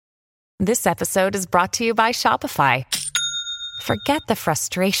This episode is brought to you by Shopify. Forget the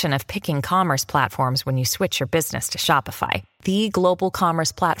frustration of picking commerce platforms when you switch your business to Shopify, the global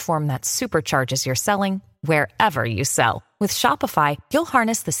commerce platform that supercharges your selling wherever you sell. With Shopify, you'll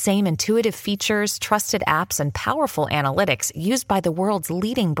harness the same intuitive features, trusted apps, and powerful analytics used by the world's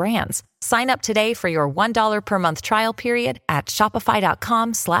leading brands. Sign up today for your $1 per month trial period at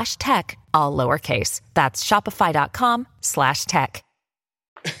shopify.com/tech, all lowercase. That's shopify.com/tech.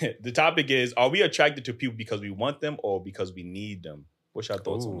 The topic is, are we attracted to people because we want them or because we need them? What's your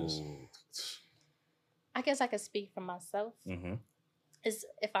thoughts on this? I guess I could speak for myself. Mm-hmm. Is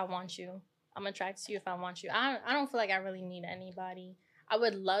if I want you, I'm attracted to you if I want you. I don't feel like I really need anybody. I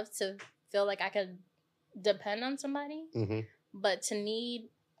would love to feel like I could depend on somebody, but to need,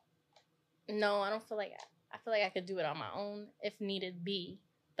 no, I don't feel like, I feel like I could do it on my own if needed be.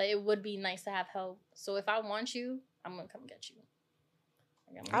 But it would be nice to have help. So if I want you, I'm going to come get you.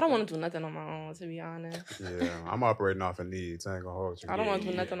 I don't want to do nothing on my own, to be honest. Yeah, I'm operating off of needs. I ain't gonna hold you. I don't want to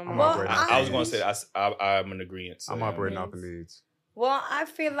do nothing on my own. I was going to say, I'm in agreement. So I'm operating off of needs. Well, I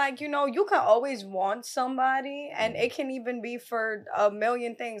feel like, you can always want somebody, and it can even be for a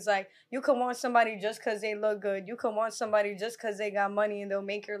million things. Like, you can want somebody just because they look good. You can want somebody just because they got money and they'll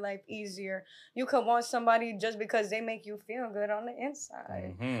make your life easier. You can want somebody just because they make you feel good on the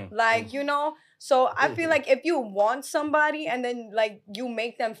inside. Like, so I feel like if you want somebody and then, like, you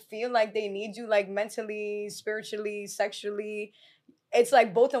make them feel like they need you, like, mentally, spiritually, sexually, it's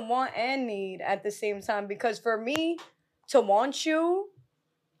like both a want and need at the same time. Because for me, to want you,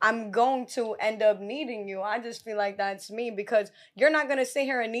 I'm going to end up needing you. I just feel like that's me, because you're not going to sit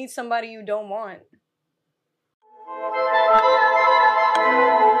here and need somebody you don't want.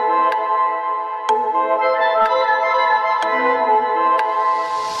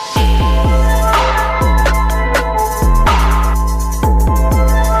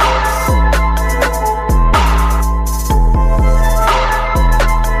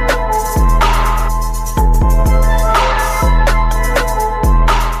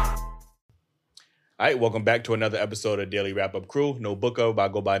 All right, welcome back to another episode of Daily Wrap Up Crew. No Booker, but I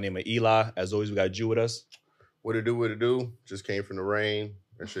go by the name of Eli. As always, we got Jew with us. What it do? Just came from the rain.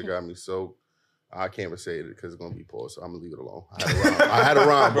 That shit got me soaked. I can't even say it because it's gonna be poor, so I'm gonna leave it alone. I had a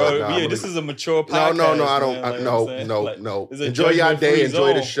rhyme, bro. Nah, yeah, this is a mature podcast. No, I don't. No. Enjoy your day.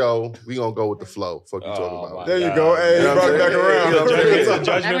 Enjoy the show. We gonna go with the flow. Fuck you talking about. There you go. Hey, you brought back around. It's a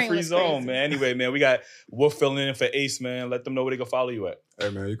judgment-free zone, man. Anyway, man, we got Wolf filling in for Ace, man. Let them know where they can follow you at. Hey,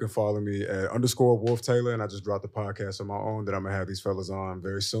 man, you can follow me at _Wolf Taylor, and I just dropped the podcast on my own that I'm going to have these fellas on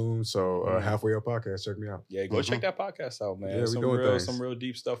very soon. So Halfway Up Podcast, check me out. Yeah, go check that podcast out, man. Yeah, we doing things. Some real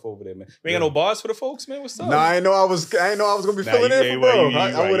deep stuff over there, man. We ain't got no bars for the folks, man. What's up? Nah, I ain't know I was going to be filling in for bro.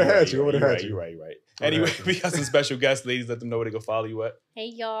 I would have had you. You're right. Anyway, we got some special guests. Ladies, let them know where they can follow you at. Hey,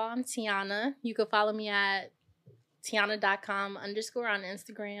 y'all. I'm Tiana. You can follow me at Tiana.com_ on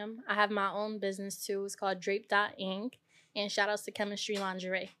Instagram. I have my own business, too. It's called Drape.Inc. And shout outs to Chemistry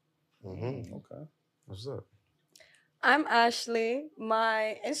Lingerie. Okay. What's up? I'm Ashley.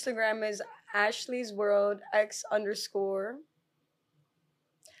 My Instagram is Ashley's World X_.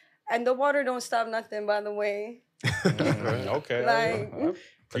 And the water don't stop nothing, by the way. Okay. Like,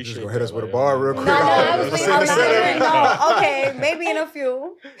 Just gonna hit us with a bar real quick. No, okay, maybe in a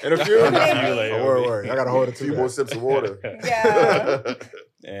few. In a few? Maybe. Word. I gotta hold it a few more sips of water. Yeah.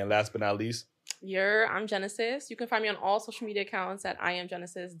 And last but not least, I'm Genesis. You can find me on all social media accounts at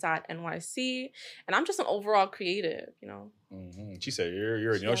IamGenesis.nyc. And I'm just an overall creative, She said,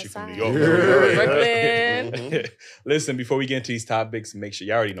 you're in Yoshi from New York. Brooklyn. Listen, before we get into these topics, make sure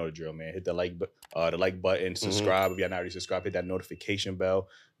y'all already know the drill, man. Hit the like button, subscribe if you're not already subscribed. Hit that notification bell.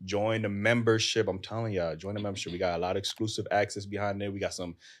 Join the membership. I'm telling y'all, join the membership. We got a lot of exclusive access behind there. We got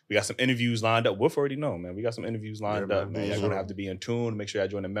some interviews lined up. Wolf already know, man. We got some interviews lined up, man. Y'all gonna have to be in tune. Make sure y'all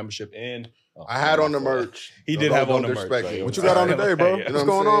join the membership. And I had on the merch. He did have on the merch. Right? What you got on today, bro? What's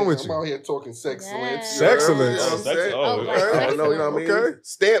going on with you? I'm out here talking sexcellence. Sexcellence. I know, you know what I mean? Okay.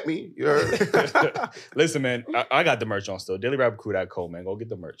 Stamp me. You heard? Listen, man, I got the merch on still. DailyRapCrew.co, man. Go get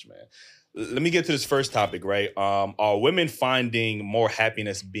the merch, man. Let me get to this first topic, right? Are women finding more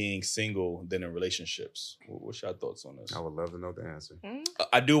happiness being single than in relationships? What's your thoughts on this? I would love to know the answer.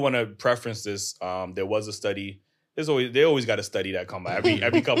 I do want to preference this. There was a study. They always got a study that come out.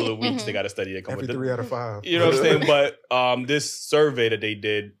 Every couple of weeks, they got a study that come out. Every 3 out of 5. You know what I'm saying? But this survey that they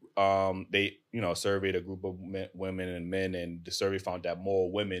did, they surveyed a group of women and men, and the survey found that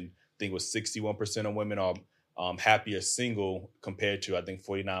more women, I think it was 61% of women are happier single compared to, I think,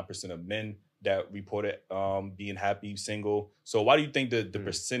 49% of men that reported being happy single. So why do you think the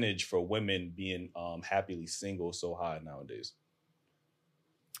percentage for women being happily single is so high nowadays?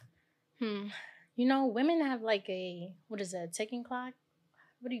 You know, women have like a, what is it, a ticking clock?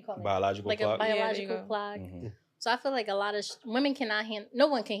 What do you call it? Biological like clock? a Yeah, biological there you go. clock. Mm-hmm. So I feel like a lot of women cannot handle, no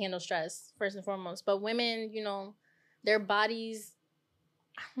one can handle stress, first and foremost. But women, you know, their bodies,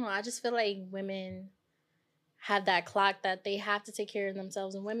 I don't know, I just feel like women have that clock that they have to take care of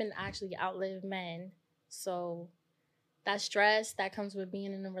themselves, and women actually outlive men. So that stress that comes with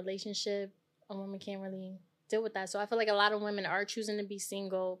being in a relationship, a woman can't really deal with that. So I feel like a lot of women are choosing to be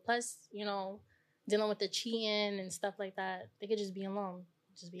single. Plus, you know, dealing with the cheating and stuff like that. They could just be alone,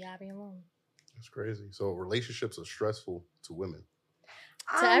 just be happy alone. That's crazy. So relationships are stressful to women.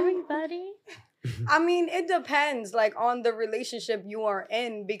 To everybody. I mean, it depends, like, on the relationship you are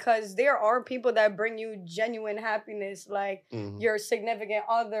in, because there are people that bring you genuine happiness, like your significant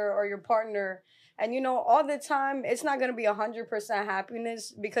other or your partner. And, you know, all the time, it's not going to be 100%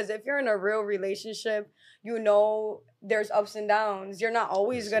 happiness, because if you're in a real relationship, you know, there's ups and downs. You're not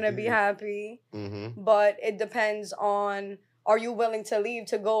always going to be happy, but it depends on, are you willing to leave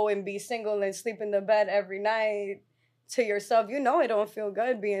to go and be single and sleep in the bed every night to yourself? You know, it don't feel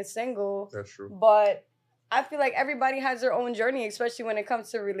good being single. That's true. But I feel like everybody has their own journey, especially when it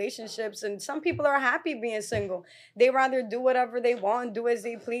comes to relationships. And some people are happy being single. They rather do whatever they want, do as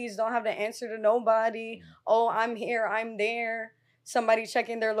they please, don't have to answer to nobody. Oh, I'm here, I'm there. Somebody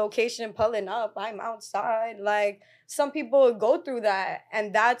checking their location, pulling up, I'm outside. Like, some people go through that.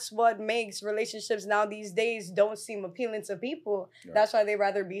 And that's what makes relationships now these days don't seem appealing to people. Yeah. That's why they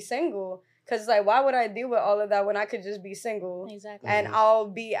rather be single. Because, like, why would I deal with all of that when I could just be single? Exactly. And I'll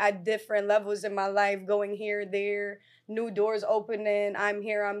be at different levels in my life, going here, there, new doors opening, I'm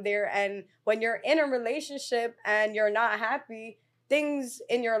here, I'm there. And when you're in a relationship and you're not happy, things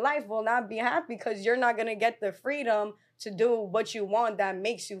in your life will not be happy, because you're not going to get the freedom to do what you want that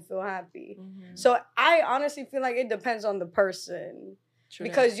makes you feel happy. So I honestly feel like it depends on the person. True.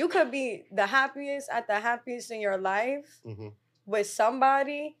 Because you could be the happiest in your life with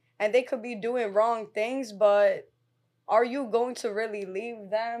somebody, and they could be doing wrong things, but are you going to really leave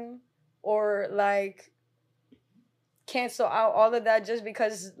them or, like, cancel out all of that just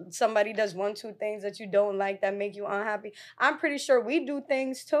because somebody does 1-2 things that you don't like that make you unhappy? I'm pretty sure we do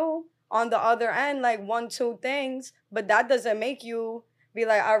things too on the other end, like 1-2 things, but that doesn't make you be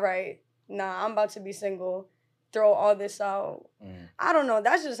like, all right, nah, I'm about to be single, throw all this out. I don't know.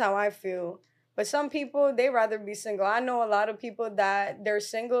 That's just how I feel. But some people, they rather be single. I know a lot of people that they're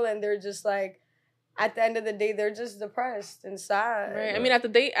single and they're just like, at the end of the day, they're just depressed and sad. Right. I mean, at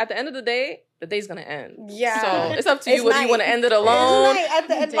the end of the day, the day's gonna end. Yeah. So it's up to you whether you want to end it alone at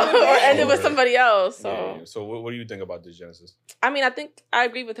the end of the day. or end it with somebody else. So, yeah. So what do you think about this, Genesis? I mean, I think I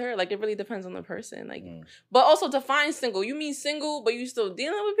agree with her. Like, it really depends on the person. Like, but also define single. You mean single, but you still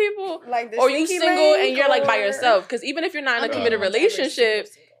dealing with people, like, or you single and you're like by yourself? Because even if you're not in a committed relationship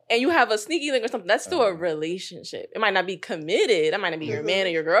and you have a sneaky link or something, that's still a relationship. It might not be committed. It might not be your man or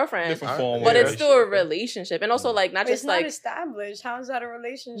your girlfriend, but it's still a relationship. And also, like, not just like established. How is that a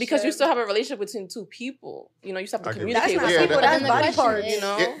relationship? Because you still have a relationship between two people. You know, you still have to communicate that's with people. someone. That's body parts. You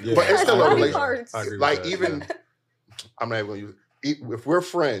know, but it's still a relationship. Like, even I'm not even going to use it. If we're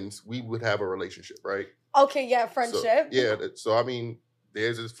friends, we would have a relationship, right? Okay, yeah, friendship. So I mean,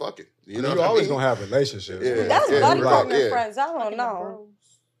 there's this fucking. You know, you're always gonna have relationships. Yeah, that's body partner friends. I don't know.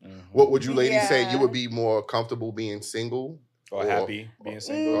 What would you ladies say? You would be more comfortable being single or happy being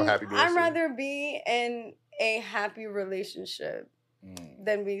single? Or happy being I'd single? rather be in a happy relationship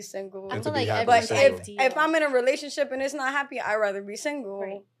than be single. I feel like but if I'm in a relationship and it's not happy, I'd rather be single.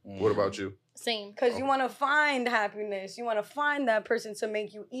 Right. What about you? Same. Because you want to find happiness. You want to find that person to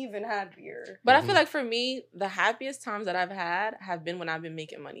make you even happier. But I feel like for me, the happiest times that I've had have been when I've been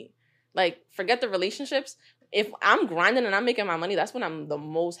making money. Like, forget the relationships. If I'm grinding and I'm making my money, that's when I'm the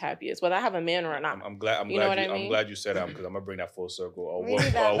most happiest, whether I have a man or not. I'm glad you said that, because I'm gonna bring that full circle. What's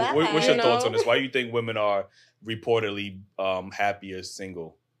your thoughts on this? Why do you think women are reportedly happier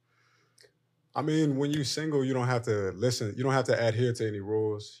single? I mean, when you're single, you don't have to listen. You don't have to adhere to any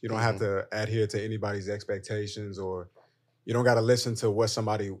rules. You don't have to adhere to anybody's expectations, or you don't got to listen to what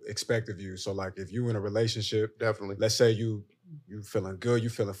somebody expects of you. So, like, if you in a relationship, definitely, let's say you feeling good, you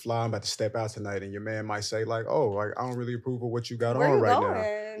feeling fly, I'm about to step out tonight, and your man might say, like, oh, like, I don't really approve of what you got on right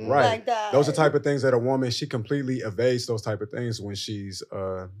now. Right. Like that. Those are the type of things that a woman, she completely evades those type of things when she's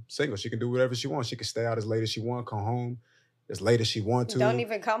single. She can do whatever she wants. She can stay out as late as she wants, come home as late as she wants to. Don't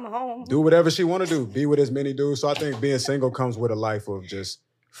even come home. Do whatever she want to do. Be with as many dudes. So I think being single comes with a life of just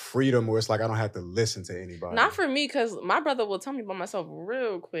freedom, where it's like I don't have to listen to anybody. Not for me, because my brother will tell me about myself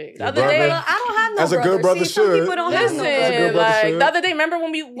real quick. The Your other brother? day, I don't have no As a good brother See, some should. people don't listen, have no brother. like the other day, remember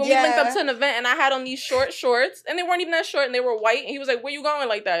when we linked up to an event and I had on these short shorts and they weren't even that short and they were white, and he was like, "Where you going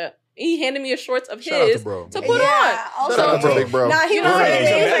like that?" He handed me a shorts of Shout out his to bro. to put on. Also, Shout out to big bro. Nah, he You know what I mean?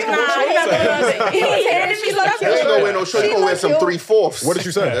 He was like, nah, he not doing nothing. He handed me stuff. You ain't gonna wear no shirt. You gonna wear some 3/4. What did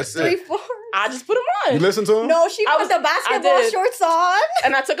you say? That's it. 3/4. I just put them on. You listen to him? No, she put the basketball shorts on.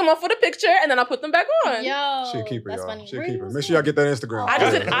 And I took them off for the picture, and then I put them back on. Yo, She'll keep her, that's y'all. funny. She'll Where keep you her. was Make sure y'all get that Instagram. I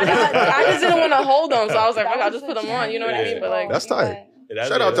just didn't want to hold them, so I was like, I just put them on. You know what I mean? But like, That's tight.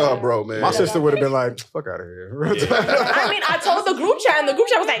 Shout out to her, bro, man. My sister would have been like, fuck out of here. I mean, I told the group chat, and the group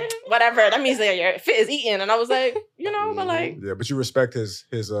chat was like, whatever. That means that your fit is eaten. And I was like, you know, but like, Yeah, but you respect his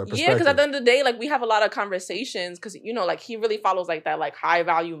perspective. yeah, because at the end of the day, like, we have a lot of conversations because, you know, like, he really follows like that, like, high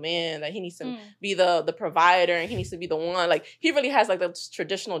value man that he needs to be the provider and he needs to be the one. Like, he really has like the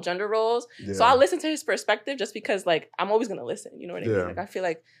traditional gender roles. Yeah. So I listen to his perspective just because, like, I'm always gonna listen. You know what I mean? Yeah. Like, I feel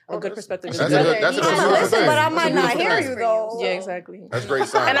like a good perspective is That's good. a You might beautiful listen, thing. but I That's a might not beautiful hear thing. you though. Yeah, exactly. That's great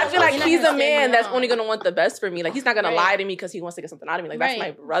sign. And I feel like You're not he's a gonna steer man me that's wrong. only gonna want the best for me. Like, he's not gonna Right. lie to me because he wants to get something out of me. Like, that's my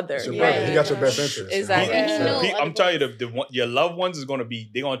Right. brother. It's your you know? brother. He got your best interest. Exactly. And he Yeah. know I'm other telling you, boys. your loved ones is gonna be.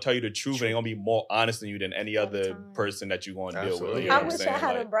 They're gonna tell you the truth, and they're gonna be more honest than you than any All the other time. person that you gonna deal with. Absolutely. You know I what I'm wish saying? I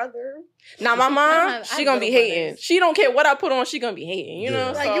had a Like, brother. Now my I mom, have she gonna be little hating. brothers. She don't care what I put on. She gonna be hating. You know.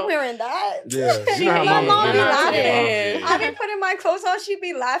 Yeah. Like So- you wearing that? Yeah. You know how My mama mom do. be Yeah. laughing. Yeah. I be putting my clothes on. She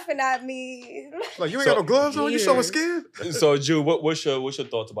be laughing at me. Like, you ain't So- got no gloves on? You Yeah. showing skin? So, Jude, what's your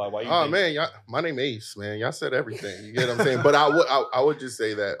thoughts about it? Why you? Oh think- man, y'all, my name Ace, man. Y'all said everything. You get what I'm saying? But I would just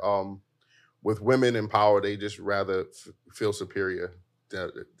say that with women in power, they just rather feel superior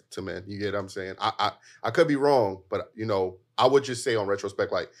to men. You get what I'm saying? I could be wrong, but you know, I would just say on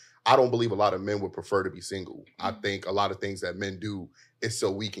retrospect, like, I don't believe a lot of men would prefer to be single. I think a lot of things that men do is so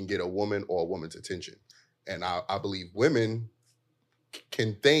we can get a woman or a woman's attention. And I believe women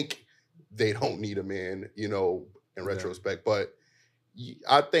can think they don't need a man, you know, in retrospect. But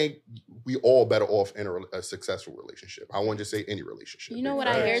I think we all better off in a successful relationship. I won't just say any relationship. You know what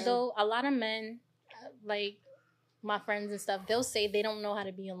I because- hear though? A lot of men, like my friends and stuff, they'll say they don't know how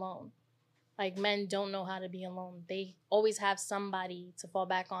to be alone. Like men don't know how to be alone. They always have somebody to fall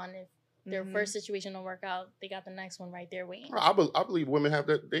back on. If their first situation don't work out, they got the next one right there waiting. I believe women have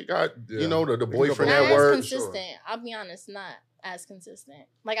that. They got, Yeah. you know, the They can go boyfriend for Not at as work. consistent. I'll be honest, not as consistent.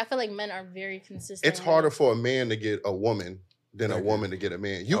 Like I feel like men are very consistent. It's harder for a man to get a woman than a Thank you. woman to get a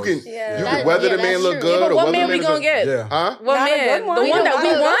man. You I can, was- Yeah. you That- can whether yeah, the man that's look true. good Yeah, but or what whether man the we man gonna is get? Yeah. huh? What Not a man? good one. The We one that don't we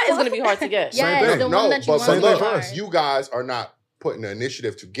want a want good is gonna be hard to get. Yeah, Same the thing. one that you but want. look, is hard. you guys are not putting the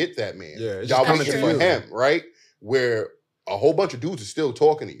initiative to get that man. Yeah, it's Y'all just coming coming for to you. him, right? Where a whole bunch of dudes are still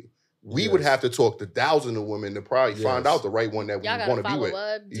talking to you. We would Yes. have to talk to thousands of women to probably find Yes. out the right one that we Y'all want gotta to be follow with.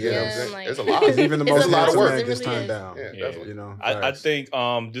 up. You get what I'm DM, saying? like, There's a lot. Even the It's most a lot of handsome work. man It gets really turned is. down. Yeah, Yeah. definitely. You know, I facts. think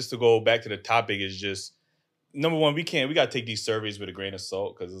just to go back to the topic is just number one, we gotta take these surveys with a grain of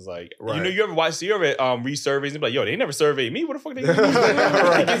salt because it's like you know Right. you ever read surveys and be like, yo, they never surveyed me. What the fuck they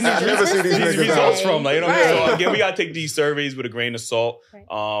Right. You never see these these niggas results out. from? Like, you know what I mean? So Right. again, we gotta take these surveys with a grain of salt. Right.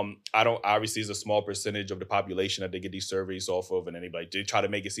 I don't obviously it's a small percentage of the population that they get these surveys off of, and anybody they try to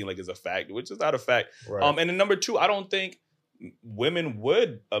make it seem like it's a fact, which is not a fact. Right. And then number two, I don't think women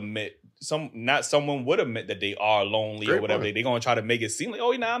would admit someone would admit that they are lonely Great or whatever. point. They're gonna try to make it seem like,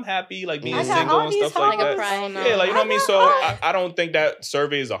 oh, you know, I'm happy, like being I got single all and these stuff like Like a that. pride. Yeah, like you know what I mean. So I I don't think that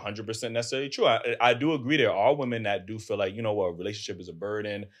survey is 100% necessarily true. I do agree there are women that do feel like, you know what, a relationship is a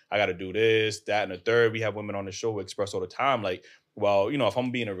burden. I got to do this, that, and the third. We have women on the show who express all the time, like, well, you know, if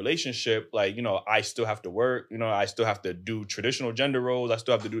I'm being in a relationship, like, you know, I still have to work. You know, I still have to do traditional gender roles. I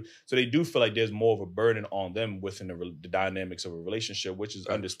still have to do. So they do feel like there's more of a burden on them within the dynamics of a relationship, which is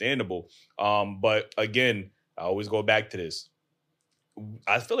understandable. But again, I always go back to this.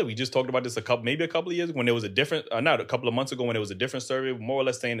 I feel like we just talked about this maybe a couple of years ago when there was a different, not a couple of months ago when there was a different survey, more or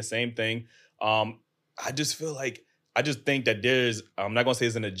less saying the same thing. I just think that I'm not going to say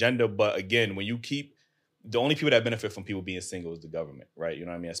it's an agenda, but again, when you keep, the only people that benefit from people being single is the government, right? You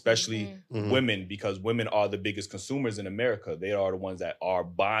know what I mean? Especially women, because women are the biggest consumers in America. They are the ones that are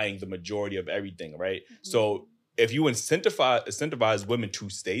buying the majority of everything, right? So if you incentivize women to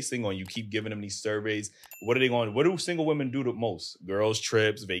stay single and you keep giving them these surveys, what do single women do the most? Girls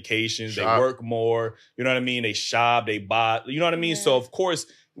trips, vacations, Shop. they work more, you know what I mean? They shop, they buy, you know what I mean? Yeah. So of course,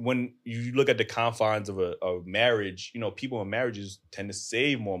 when you look at the confines of a marriage, you know, people in marriages tend to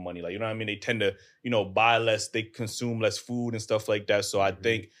save more money. Like, you know what I mean? They tend to, you know, buy less, they consume less food and stuff like that. So I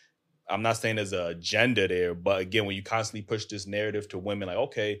think, I'm not saying there's an agenda there, but again, when you constantly push this narrative to women, like,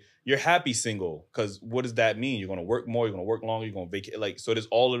 okay, you're happy single, because what does that mean? You're going to work more, you're going to work longer, you're going to vacate. Like, so there's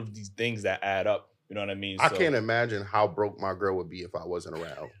all of these things that add up. You know what I mean? I can't imagine how broke my girl would be if I wasn't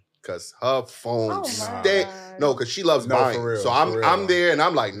around. because her phone because she loves buying. For real, so I'm there and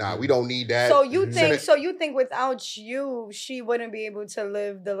I'm like, nah, we don't need that. So you think without you, she wouldn't be able to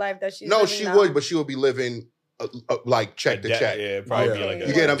live the life that she's living living now? No, she would, but she would be living like check to check. Yeah, probably be like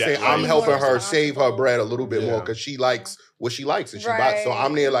you get what I'm saying? I'm helping her save her bread a little bit more because she likes what she likes and she buys. So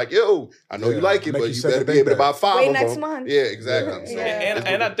I'm there like, yo, I know you like it, but you better be able to buy 5 of them. Next month. Yeah, exactly. Yeah. So,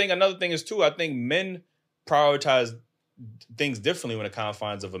 and I think another thing is too, I think men prioritize things differently when it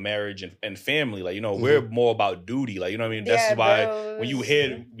confines of a marriage and family. Like, we're more about duty. Like, you know what I mean? That's why when you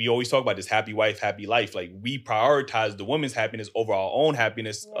hear, we always talk about this happy wife, happy life. Like, we prioritize the woman's happiness over our own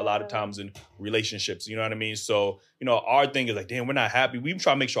happiness a lot of times in relationships. You know what I mean? So, our thing is like, damn, we're not happy. We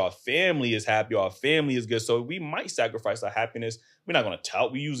try to make sure our family is happy, our family is good. So we might sacrifice our happiness. We're not going to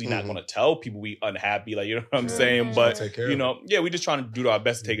tell. We usually not going to tell people we unhappy. Like, you know what I'm saying? But, we just trying to do our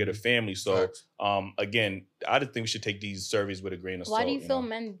best to take care of the family. So, again, I just think we should take these surveys with a grain of salt. Why do you feel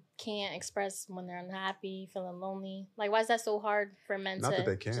men can't express when they're unhappy, feeling lonely? Like, why is that so hard for men Not that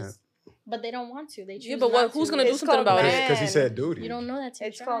they can't. But they don't want to. They choose. Yeah, but who's going to do something about it? Because he said duty. You don't know that.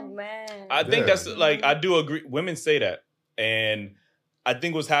 It's called man. I think that's like, I do agree. Women say that. And I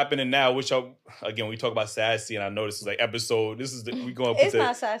think what's happening now, which again, we talk about sassy, and I know this is like episode. This is we're gonna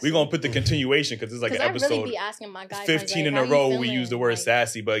put the continuation because it's like an episode. I really be asking my guys 15 in a row. We use the word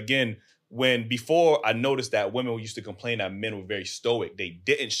sassy, but again, before I noticed that women used to complain that men were very stoic. They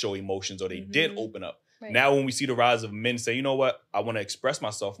didn't show emotions or they didn't open up. Right. Now, when we see the rise of men say, you know what, I want to express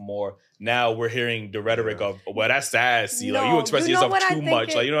myself more. Now we're hearing the rhetoric of, well, that's sassy. Like you express yourself too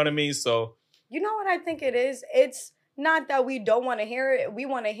much. Like you know what I mean? So you know what I think it is? It's not that we don't want to hear it. We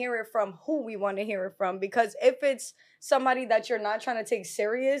want to hear it from who we want to hear it from. Because if it's somebody that you're not trying to take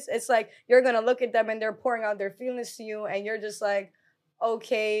serious, it's like you're going to look at them and they're pouring out their feelings to you. And you're just like,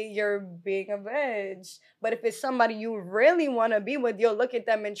 okay, you're being a bitch. But if it's somebody you really want to be with, you'll look at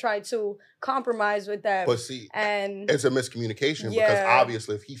them and try to compromise with them. But see, it's a miscommunication because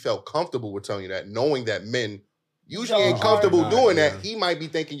obviously if he felt comfortable with telling you that, knowing that men usually ain't comfortable doing that, he might be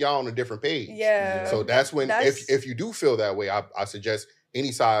thinking y'all on a different page. Yeah. So that's when, if you do feel that way, I suggest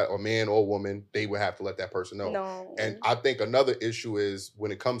any side, or man or woman, they would have to let that person know. No. And I think another issue is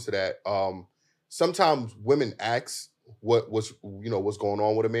when it comes to that, sometimes women ask what's going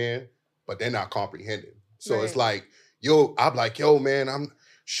on with a man, but they're not comprehending. So it's like, I'm like, man, I'm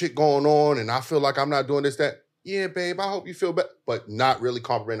shit going on and I feel like I'm not doing this, that. Yeah, babe, I hope you feel better. But not really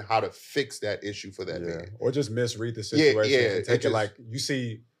comprehending how to fix that issue for that man. Or just misread the situation and take it like,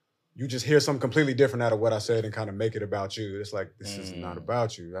 you just hear something completely different out of what I said and kind of make it about you. It's like, this is not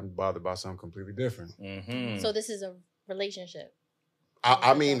about you. I'm bothered by something completely different. So this is a relationship.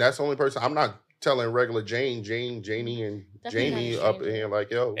 I mean, that's the only person. I'm not telling regular Janie, and Jamie up in here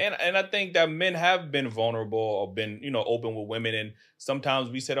like, yo. And I think that men have been vulnerable or been, open with women. And sometimes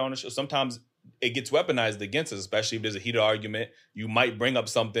we said on the show, sometimes it gets weaponized against us, especially if there's a heated argument. You might bring up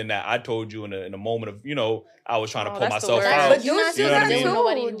something that I told you in a moment of, I was trying to pull myself out. But dudes do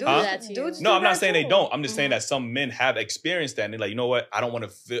that too. No, I'm not saying they don't. I'm just saying that some men have experienced that and they're like, you know what? I don't want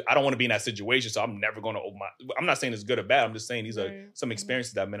to be in that situation, so I'm never going to open my. I'm not saying it's good or bad. I'm just saying these are some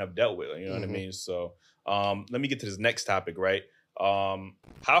experiences that men have dealt with. You know what I mean? So let me get to this next topic, right? How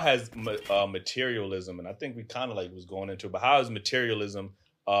has materialism, and I think we kind of like was going into it, but how has materialism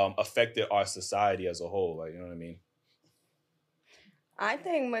affected our society as a whole? Like, you know what I mean? I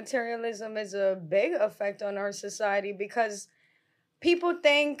think materialism is a big effect on our society because people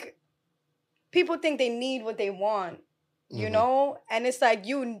think they need what they want, you know? And it's like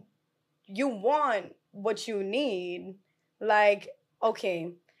you want what you need. Like,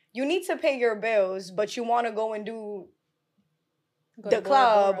 okay, you need to pay your bills, but you want to go and do the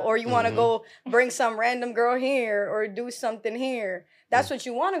club, or you want to go bring some random girl here or do something here. That's what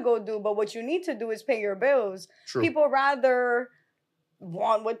you want to go do, but what you need to do is pay your bills. True. People rather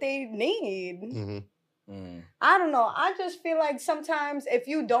want what they need. I don't know. I just feel like sometimes if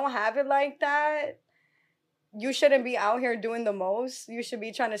you don't have it like that, you shouldn't be out here doing the most. You should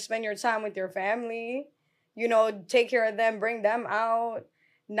be trying to spend your time with your family, take care of them, bring them out,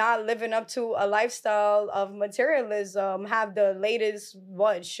 not living up to a lifestyle of materialism, have the latest,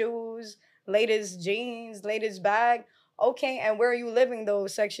 shoes, latest jeans, latest bag. Okay, and where are you living though?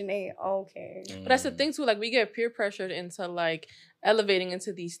 Section 8. Okay. But that's the thing too, like we get peer pressured into like elevating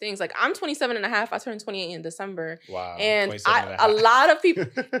into these things. Like, I'm 27 and a half. I turned 28 in December. Wow. And a lot of people,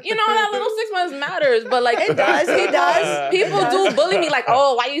 you know, that little 6 months matters, but like it does. People do bully me like,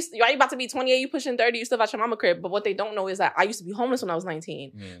 oh, why you about to be 28? You pushing 30? You still at your mama crib? But what they don't know is that I used to be homeless when I was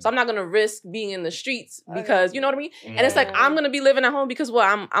 19. So I'm not gonna risk being in the streets because you know what I mean. And it's like I'm gonna be living at home because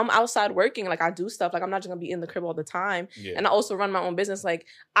I'm outside working. Like, I do stuff. Like, I'm not just gonna be in the crib all the time. And I also run my own business. Like,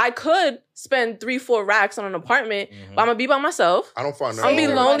 I could spend 3-4 racks on an apartment, but I'm gonna be by myself. I don't find that. I'm gonna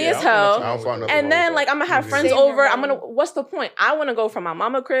be lonely as hell. I don't find and then like I'm gonna have friends over. What's the point? I wanna go from my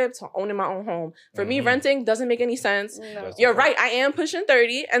mama crib to owning my own home. For me, renting doesn't make any sense. No. You're right. I am pushing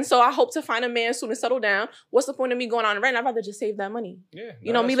 30. And so I hope to find a man soon and settle down. What's the point of me going on rent? I'd rather just save that money. Yeah.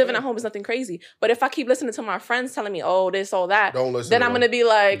 You know, me living at home is nothing crazy. But if I keep listening to my friends telling me, oh, this, all that, then I'm gonna be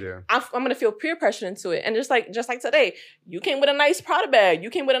like, I'm gonna feel peer pressure into it. And just like today, you came with a nice Prada bag. You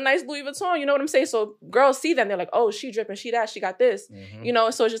came with a nice Louis Vuitton. You know what I'm saying? So girls see that and they're like, oh, she dripping, she that, she got this. You know,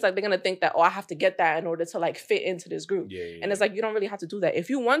 so it's just like they're gonna think that, oh, I have to get that in order to like fit into this group. And it's like, you don't really have to do that. If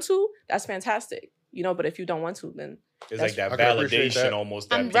you want to, that's fantastic. You know, but if you don't want to, then it's like that validation almost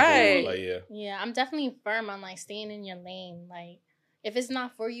that people like, yeah, I'm definitely firm on like staying in your lane. Like, if it's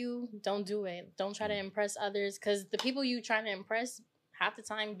not for you, don't do it. Don't try to impress others, because the people you trying to impress half the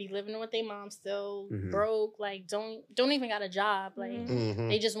time be living with their mom still, broke, like don't even got a job. Like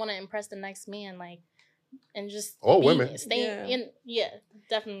they just want to impress the next man, like, and just women.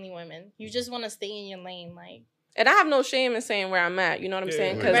 Definitely women. You just want to stay in your lane, like. And I have no shame in saying where I'm at. You know what I'm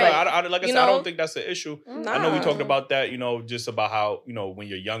saying? Because like I said, I don't think that's an issue. Nah. I know we talked about that, you know, just about how, you know, when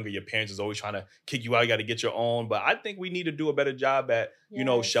you're younger, your parents is always trying to kick you out. You got to get your own. But I think we need to do a better job at, you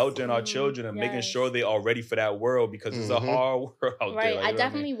know, sheltering our children and making sure they are ready for that world, because it's a hard world out there. Like, I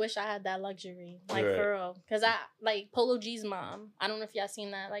definitely wish I had that luxury, like for real. Because I like Polo G's mom. I don't know if y'all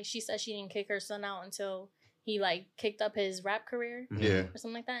seen that. Like, she said she didn't kick her son out until he like kicked up his rap career or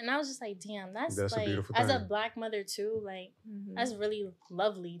something like that. And I was just like, damn, that's like, a beautiful thing. As a Black mother too, like that's really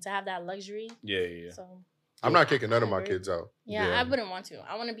lovely to have that luxury. So I'm not kicking none of my kids out. I wouldn't want to.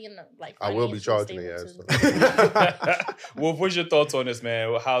 I want to be in the like. I will be charging the ass. Well, what's your thoughts on this,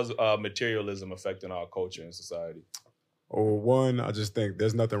 man? How's materialism affecting our culture and society? Oh, one, I just think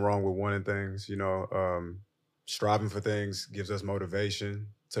there's nothing wrong with wanting things. You know, striving for things gives us motivation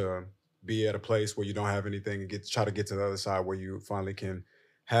to be at a place where you don't have anything and try to get to the other side where you finally can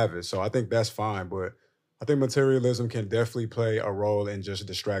have it. So I think that's fine, but I think materialism can definitely play a role in just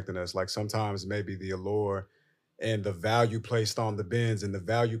distracting us. Like, sometimes maybe the allure and the value placed on the Benz and the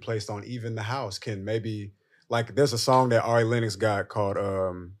value placed on even the house can maybe, like, there's a song that Ari Lennox got called,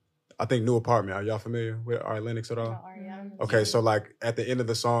 I think, New Apartment. Are y'all familiar with Ari Lennox at all? Okay, so like at the end of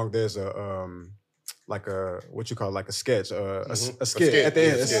the song, there's a, like a, what you call it, like a sketch, a skit at the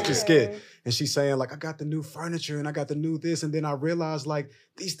end, a skit. And she's saying like, I got the new furniture and I got the new this. And then I realized like,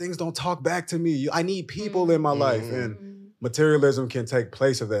 these things don't talk back to me. I need people in my life. And materialism can take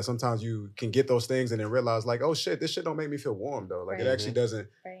place of that. Sometimes you can get those things and then realize like, oh shit, this shit don't make me feel warm though. Like it actually doesn't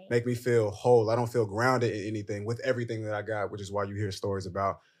make me feel whole. I don't feel grounded in anything with everything that I got, which is why you hear stories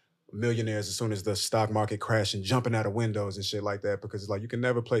about millionaires as soon as the stock market crashed and jumping out of windows and shit like that, because it's like, you can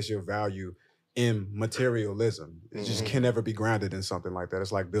never place your value in materialism. It just can never be grounded in something like that.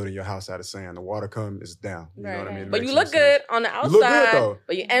 It's like building your house out of sand. The water comes, it's down. You know what I mean? But you look good on the outside. You look good, though.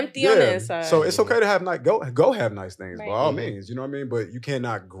 But you're empty on the inside. So it's okay to have go have nice things by all means. You know what I mean? But you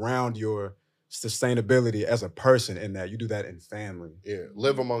cannot ground your sustainability as a person in that. You do that in family. Yeah,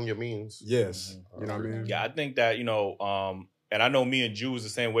 live among your means. Yes, you know what I mean? Yeah, I think that, you know, and I know me and Jew was the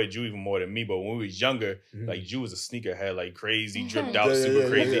same way, Jew even more than me, but when we was younger, like, Jew was a sneakerhead, like, crazy, dripped out, super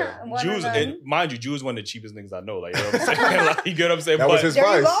crazy. Jews, and mind you, Jew is one of the cheapest niggas I know, like, you know what I'm saying? Like, you get what I'm saying? That was his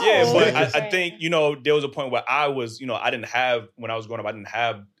vice. Yeah, but I think, you know, there was a point where I was, you know, I didn't have, when I was growing up, I didn't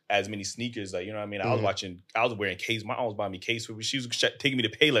have as many sneakers, like, you know what I mean? I was wearing K's. My aunt was buying me K's. She was taking me to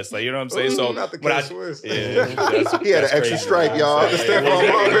Payless, like, you know what I'm saying? So not the K-Swiss. He had an extra stripe, y'all.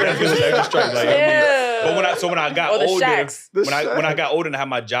 Extra stripe, like, but when I got older, when I got older and I had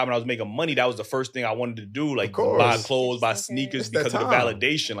my job and I was making money, that was the first thing I wanted to do, like buy clothes, buy sneakers, because of the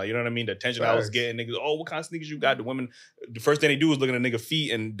validation, like, you know what I mean? The attention I was getting. Niggas, oh, what kind of sneakers you got? The women, the first thing they do is look at a nigga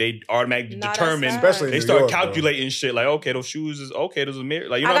feet and they automatically determine. Especially they start calculating shit, like, okay, those shoes is okay. There's a mirror,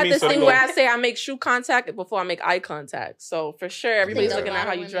 like, you know what I mean? I got this thing where I say I make shoe contact before I make eye contact. So for sure, everybody's looking at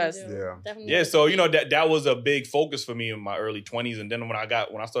how you dress. Yeah. So you know that was a big focus for me in my early 20s, and then when I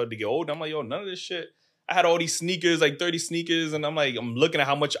started to get older, I'm like, yo, none of this shit. I had all these sneakers, like 30 sneakers, and I'm looking at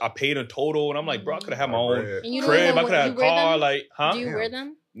how much I paid in total, and I'm like, bro, I could have had my own crib. I could have had a car. Like, huh? Do you wear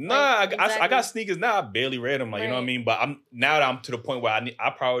them? Nah, like, I got sneakers now. I barely wear them. Like, you know what I mean? But now that I'm to the point where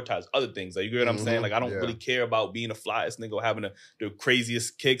I prioritize other things. Like, you get what I'm saying? Like, I don't really care about being the flyest nigga or having the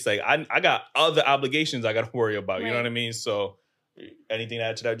craziest kicks. Like, I got other obligations I got to worry about. You know what I mean? So, anything to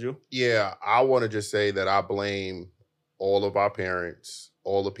add to that, Drew? Yeah, I want to just say that I blame all of our parents,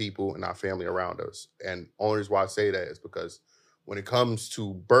 all the people in our family around us. And only reason why I say that is because when it comes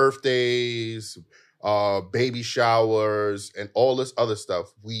to birthdays, baby showers, and all this other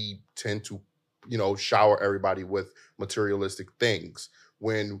stuff, we tend to, shower everybody with materialistic things.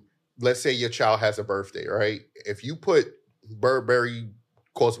 When, let's say your child has a birthday, right? If you put Burberry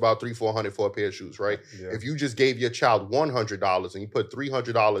costs about $300-400 for a pair of shoes, right? Yeah. If you just gave your child $100 and you put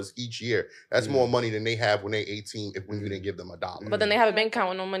 $300 each year, that's more money than they have when they're 18 when you didn't give them $1. But then they have a bank account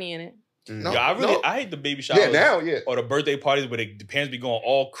with no money in it. No, I hate the baby showers. Or the birthday parties where the parents be going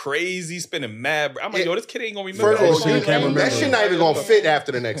all crazy, spending mad. I'm like, yo, this kid ain't gonna remember. First of all, that shit not even gonna fit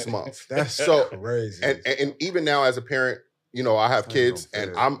after the next month. That's so crazy. And even now as a parent, I have kids,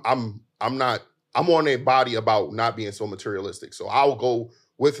 and I'm on their body about not being so materialistic. So I'll go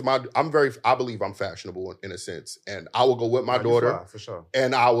with I believe I'm fashionable in a sense. And I will go with my daughter. For sure.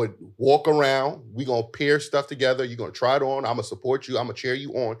 And I would walk around. We're going to pair stuff together. You're going to try it on. I'm going to support you. I'm going to cheer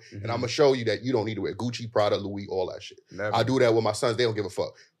you on. And I'm going to show you that you don't need to wear Gucci, Prada, Louis, all that shit. Never. I do that with my sons. They don't give a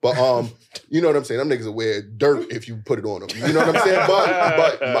fuck. But you know what I'm saying? Them niggas will wear dirt if you put it on them. You know what I'm saying?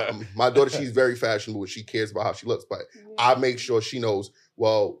 But my daughter, she's very fashionable. She cares about how she looks. But I make sure she knows,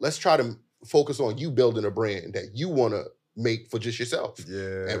 well, let's try to focus on you building a brand that you want to make for just yourself.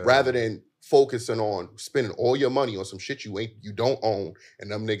 Yeah. And rather than focusing on spending all your money on some shit you don't own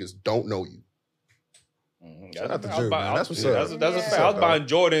and them niggas don't know you. Shout out to Drew, man. That's what's up. That's a fact. I was buying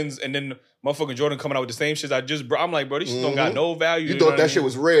Jordans and then motherfucking Jordan coming out with the same shit I just brought. I'm like, bro, these shit don't got no value. You thought that shit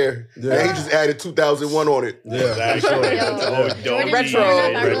was rare. Yeah. And he just added 2001 on it. Yeah, Jordan retro.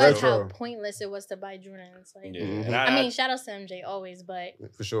 I realized how pointless it was to buy Jordans. Like, I mean, shout out to MJ always, but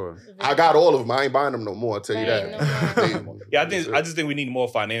for sure. I got all of them. I ain't buying them no more. I'll tell you that. I just think we need more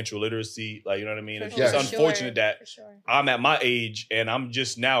financial literacy. Like, you know what I mean? It's just unfortunate that I'm at my age and I'm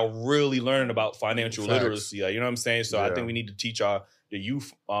just now really learning about financial literacy. Like, you know what I'm saying? So I think we need to teach the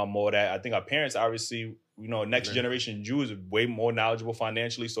youth more of that. I think our parents obviously, next generation Jew is way more knowledgeable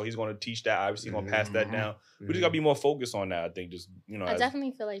financially, so he's going to teach that. Obviously, going to pass that down. We just got to be more focused on that. I think I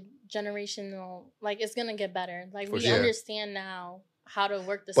definitely feel like generational, like it's going to get better. Like we understand now how to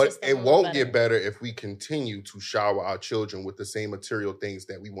work the system. But it won't get better if we continue to shower our children with the same material things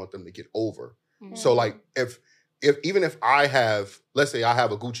that we want them to get over. Mm-hmm. So like if even if I have, let's say I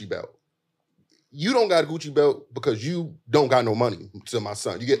have a Gucci belt, you don't got a Gucci belt because you don't got no money to my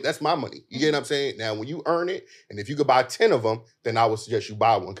son. That's my money. You get what I'm saying? Now, when you earn it, and if you could buy 10 of them, then I would suggest you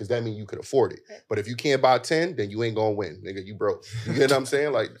buy one because that means you could afford it. But if you can't buy 10, then you ain't gonna win, nigga. You broke. You get what I'm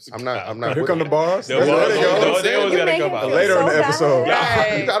saying? Like, I'm not. Here come the bars. They always gotta come out later in the episode.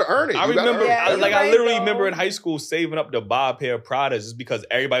 You gotta earn it. I remember, I literally remember in high school saving up to buy a pair of Pradas just because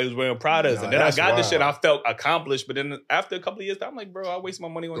everybody was wearing Pradas, and then I got this shit. And I felt accomplished, but then after a couple of years, I'm like, bro, I waste my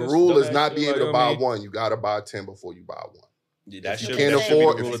money on this. The rule is not be able to buy one. You gotta buy 10 before you buy one. Yeah, if you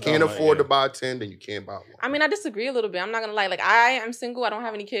can't afford to buy 10, then you can't buy one. I mean, I disagree a little bit. I'm not gonna lie. Like, I am single. I don't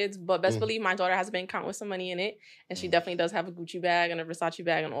have any kids, but best believe my daughter has a bank account with some money in it, and she definitely does have a Gucci bag and a Versace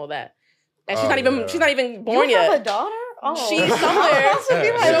bag and all that. And she's not even born yet. You have a daughter? Oh. She's somewhere.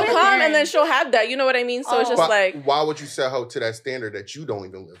 She'll come and then she'll have that. You know what I mean? So it's just like, why would you set her to that standard that you don't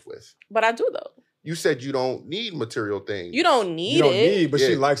even live with? But I do though. You said you don't need material things. You don't need it. But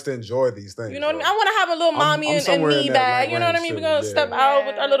she likes to enjoy these things. You know what I mean? I want to have a little mommy and me bag. You know what I mean? We're going to step out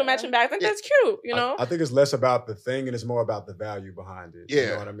with our little matching bag. I think that's cute, you know? I think it's less about the thing and it's more about the value behind it. Yeah. You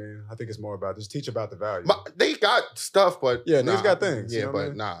know what I mean? I think it's more about just teach about the value. They got stuff, but they've got things. Yeah,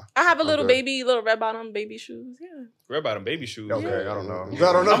 but nah. I have a little red bottom baby shoes. Yeah. Red bottom baby shoes. Okay, I don't know.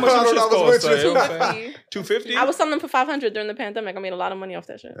 How much $250? $250? I was selling them for $500 during the pandemic. I made a lot of money off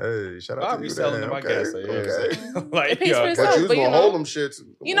that shit. Hey, shout out to you. I'll be selling them, I guess. Like, it pays for itself, but you was gonna hold them shits.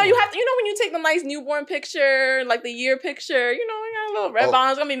 You know, you have to. You know, when you take the nice newborn picture, like the year picture. You know, we got a little red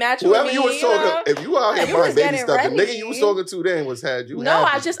bottoms gonna be matching. Whoever with me, you was talking, if you out here buying baby stuff, the nigga you was talking to then had you. No,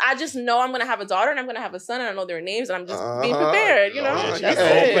 I just know I'm gonna have a daughter and I'm gonna have a son and I know their names and I'm just being prepared. You know, that's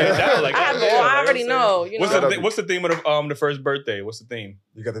it. I already know. You know, what's the theme of the first birthday? What's the theme?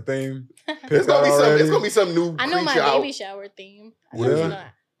 You got the theme. It's gonna be some new. I know my baby shower theme.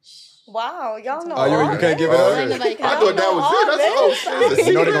 Wow, y'all know. Oh, you can't give it up? I thought that was it.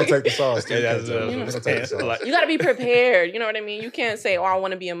 You know they're going to take the sauce. You got to be prepared. You know what I mean? You can't say, oh, I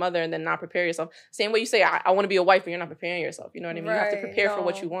want to be a mother and then not prepare yourself. Same way you say, I want to be a wife, but you're not preparing yourself. You know what I mean? You have to prepare for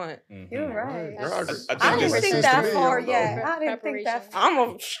what you want. You're right. I didn't think that far yet. I didn't think that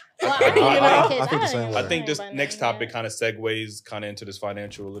far. I think this next topic kind of segues kind of into this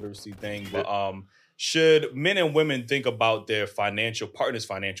financial literacy thing. But should men and women think about their partner's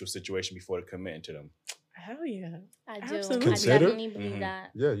financial situation before they commit to them? Hell yeah. I do. Consider? I definitely believe that.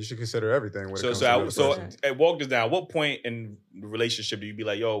 Yeah, you should consider everything. Walk this down. What point in the relationship do you be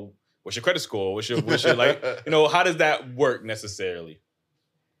like, yo, what's your credit score? What's your like, how does that work necessarily?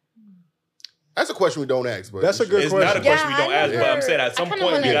 That's a question we don't ask, but that's a good question. It's not a question we don't ask, but I'm saying at some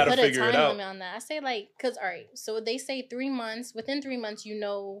point you gotta figure it out. On that. I say because all right, so they say 3 months. Within 3 months, you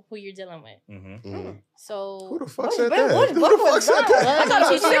know who you're dealing with. So who the fuck said that? What book said that?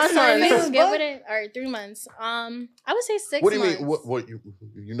 I'm teaching y'all something. Get with it. All right, 3 months. I would say 6 months. What do you mean? What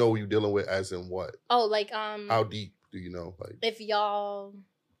you know who you're dealing with? As in what? Oh, like how deep do you know? Like if y'all.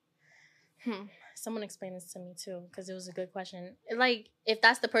 Someone explained this to me too, because it was a good question. Like, if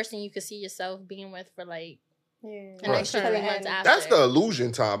that's the person you could see yourself being with for like an extra 3 months after. That's the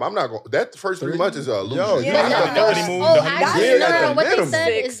illusion time. I'm not going. That first 3 months is an illusion. What they said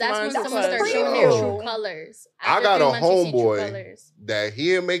is that's when someone starts showing their true colors. I got a homeboy that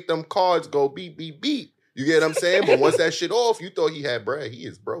he'll make them cards go beep beep beep. You get what I'm saying? But once that shit off, you thought he had bread. He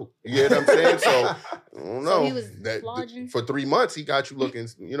is broke. You get what I'm saying? So I don't know. So he was for 3 months, he got you looking.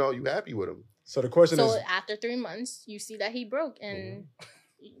 You happy with him. So the question is... So after 3 months, you see that he broke. And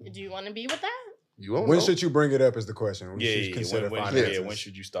do you want to be with that? When should you bring it up is the question. When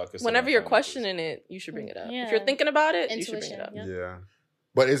should you start? Whenever you're questioning it, you should bring it up. Yeah. If you're thinking about it, you should bring it up. Yeah.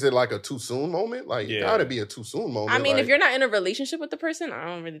 But is it like a too soon moment? Like, it gotta be a too soon moment. I mean, if you're not in a relationship with the person, I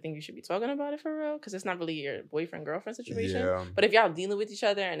don't really think you should be talking about it for real, because it's not really your boyfriend-girlfriend situation. Yeah. But if y'all dealing with each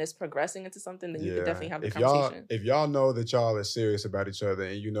other and it's progressing into something, then you can definitely have the conversation. If y'all know that y'all are serious about each other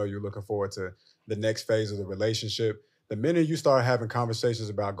and you're looking forward to the next phase of the relationship, the minute you start having conversations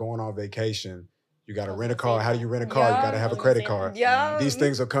about going on vacation, you got to rent a car. How do you rent a car? You got to have a credit card. These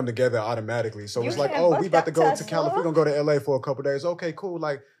things will come together automatically. So it's like, we about to go to California. We're going to go to LA for a couple of days. Okay, cool.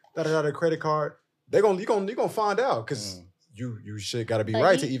 Like, the credit card. You're gonna find out because you shit got to be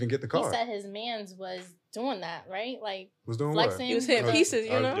right to even get the car. He said his man's was doing that, right? Like, was doing flexing. What? He was hitting pieces,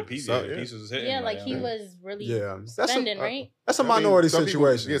 The pieces was hitting. Yeah, like he was really spending, right? That's a minority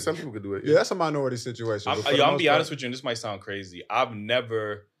situation. Some people could do it. Yeah, that's a minority situation. I'll be honest with you, and this might sound crazy.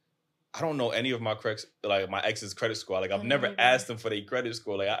 I don't know any of my my ex's credit score. Like, I've never asked them for their credit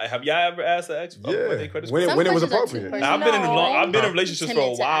score. Like, have y'all ever asked an ex for their credit score? When it was appropriate. I've been in relationships for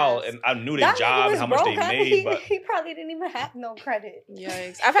a while, and I knew their job and how much they made. But he probably didn't even have no credit.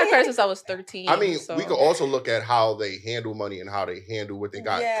 Yikes! I've had credit since I was 13. I mean, we could also look at how they handle money and how they handle what they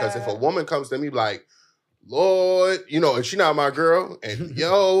got. Because if a woman comes to me like, Lord, and she not my girl, and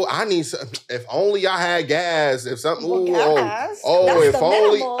I need some. If only I had gas. If something, if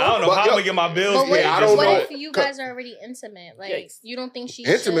only. I don't know how I'm gonna get my bills. But I don't know. What if you guys are already intimate? Like, you don't think she's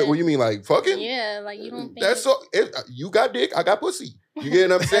intimate? What you mean, like fucking? Yeah, like you don't think that's so. You got dick, I got pussy. You get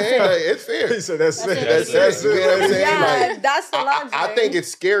what I'm saying? Like, it's fair. So that's it. That's it. You know what I'm saying? Yeah, that's the logic. I think it's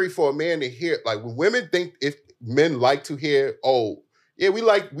scary for a man to hear. Like, when women think, if men like to hear, yeah, we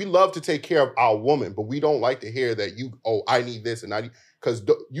love to take care of our woman, but we don't like to hear that I need this and I need, because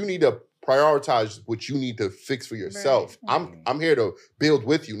you need to prioritize what you need to fix for yourself. Right. I'm here to build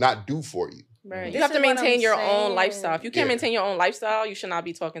with you, not do for you. Right. You have to maintain your own lifestyle. If you can't maintain your own lifestyle, you should not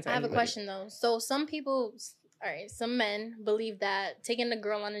be talking to anybody. I have a question though. So some men believe that taking the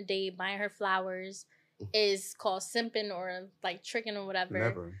girl on a date, buying her flowers, is called simping or like tricking or whatever.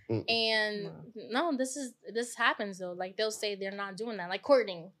 Never. And no, this happens though. Like, they'll say they're not doing that. Like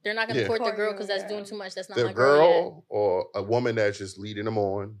courting. They're not gonna court the girl because that's doing too much. That's not my girl. Or a woman that's just leading them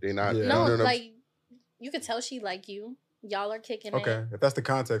on. They're not. Yeah. No, like you could tell she like you. Y'all are kicking it. Okay, if that's the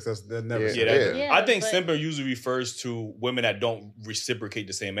context, that's never. I think simper usually refers to women that don't reciprocate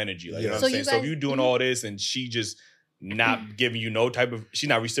the same energy. Like, you know what I'm saying? So if you doing all this and she just not giving you no type of, she's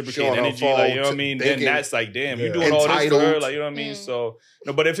not reciprocating energy, like, you know what I mean? Then that's like, damn, you're doing all this for her, like, you know what I mean? So,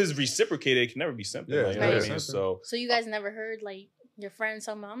 but if it's reciprocated, it can never be simple. Yeah, like, you know what I mean? So you guys never heard like your friends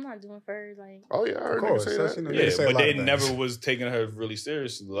talking about, I'm not doing for her, like. Oh yeah, I heard niggas say that. But they never was taking her really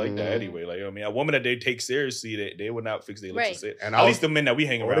seriously like that anyway. Like, you know what I mean? A woman that they take seriously, they would not fix their lips. And at least the men that we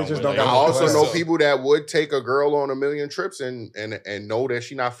hang around with. I also know people that would take a girl on 1 million trips and know that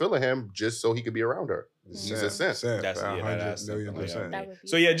she not feeling him just so he could be around her. He's a simp. That's 100 million %.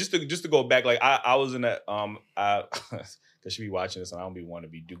 So yeah, just to go back, like I was in that because she be watching this and I don't be want to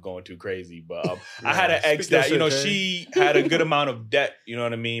be going too crazy. But I had an ex that, she had a good amount of debt, you know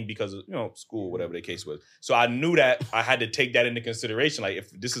what I mean? Because of, school, whatever the case was. So I knew that I had to take that into consideration. Like, if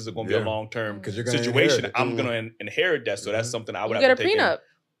this is going to be a long-term situation, I'm going to inherit that. So that's something I would have to take. Get a prenup.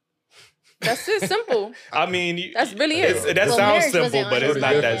 That's it, simple. I mean, that's really it. That sounds simple, but it's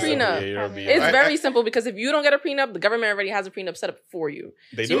not that simple. It's very simple because if you don't get a prenup, the government already has a prenup set up for you.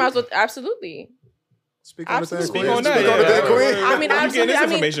 They so do? You might as well, absolutely. Speak on that, Queen. I mean, absolutely.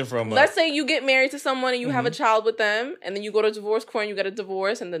 Information from let's say you get married to someone and you have a child with them, and then you go to divorce court and you get a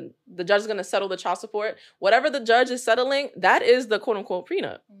divorce, and then the judge is going to settle the child support. Whatever the judge is settling, that is the quote unquote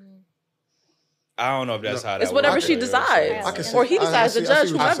prenup. I don't know if that's how that it's whatever works. she decides. Or he decides, the judge,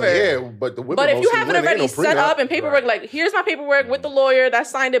 whoever. Yeah, but the women But if you have it already set up and paperwork, right. like, here's my paperwork with the lawyer that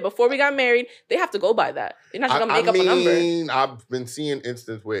signed it before we got married, they have to go by that. They're not just going to make up a number. I've been seeing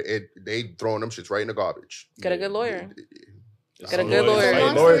instances where they throwing them shits right in the garbage. Get a good lawyer. Get a good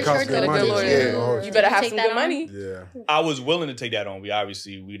lawyer. Lawyer costs good money. Yeah. You better have some good money. Yeah. I was willing to take that on.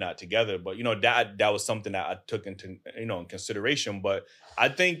 We're not together, but that was something that I took into in consideration. But I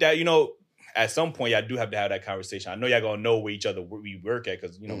think that at some point, y'all do have to have that conversation. I know y'all gonna know where we work at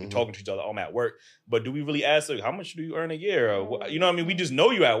because we talking to each other. I'm at work, but do we really ask like, how much do you earn a year? Or what, what I mean? We just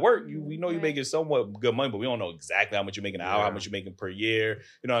know you at work. We know you making somewhat good money, but we don't know exactly how much you're making an hour, how much you're making per year.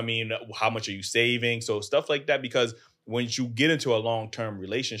 You know what I mean? How much are you saving? So stuff like that, because once you get into a long-term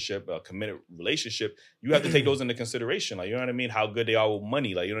relationship, a committed relationship, you have to take those into consideration. Like, you know what I mean? How good they are with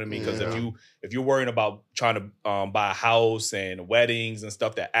money. Like, you know what I mean? Because if you're worrying about trying to buy a house and weddings and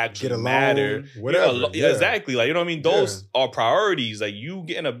stuff that actually matter. Whatever. Exactly. Like, you know what I mean? Those are priorities. Like, you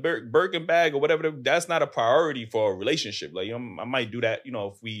getting a Birkin bag or whatever, that's not a priority for a relationship. Like, I might do that,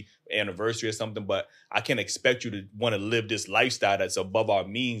 if we anniversary or something, but I can't expect you to want to live this lifestyle that's above our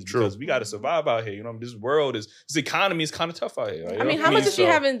means because we got to survive out here. This economy is kind of tough out here. Right? I mean, how much does she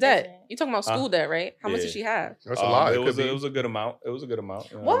have in debt? You talking about school debt, right? How much does she have? That's a lot. It was a good amount. It was a good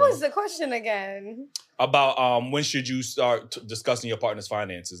amount. What was the question again? About when should you start discussing your partner's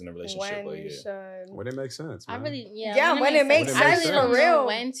finances in a relationship? When it makes sense. Man. when it makes sense for real.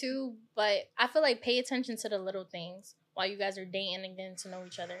 When to, but I feel like pay attention to the little things while you guys are dating and getting to know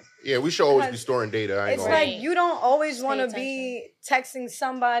each other. Yeah, we should always be storing data. It's like you don't always want to be texting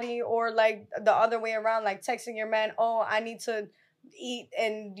somebody or like the other way around, like texting your man, oh, I need to eat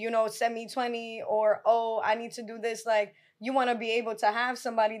and, send me 20, or, oh, I need to do this. Like, you want to be able to have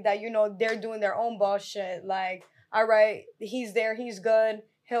somebody that, they're doing their own boss shit. Like, all right, he's there, he's good.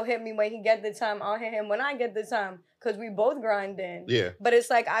 He'll hit me when he get the time. I'll hit him when I get the time because we both grinding. Yeah. But it's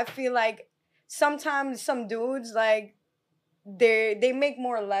like, I feel like sometimes some dudes, like, they make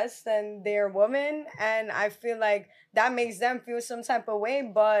more or less than their woman, and I feel like that makes them feel some type of way.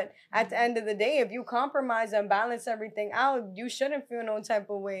 But at the end of the day, if you compromise and balance everything out, you shouldn't feel no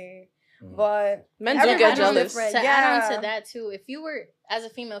type of way. But men do get jealous. To add on to that too, if you were, as a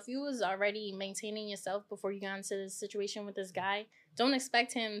female, if you was already maintaining yourself before you got into this situation with this guy, don't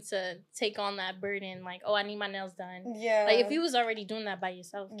expect him to take on that burden. Like, oh, I need my nails done. Yeah. Like, if you was already doing that by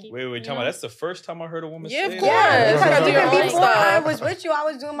yourself. Wait, tell me, that's the first time I heard a woman say that? Yeah, because even before I was with you, I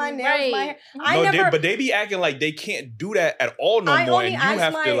was doing my nails, my hair. But they be acting like they can't do that at all no more, and you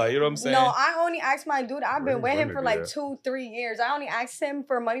have to, like, you know what I'm saying? No, I only asked my dude. I've been with him for like 2-3 years. I only asked him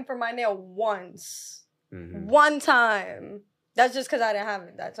for money for my nail once. One time. That's just because I didn't have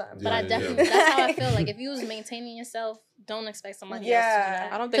it that time. But I definitely, that's how I feel. Like, if you was maintaining yourself, don't expect somebody else to do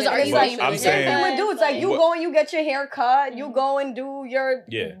that. I don't think it's like, I'm saying with dudes, like, you go and you get your hair cut, you go and do your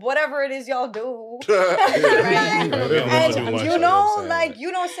whatever it is y'all do. And like,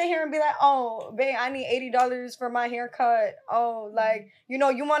 you don't sit here and be like, oh, babe, I need $80 for my haircut. Oh, like, you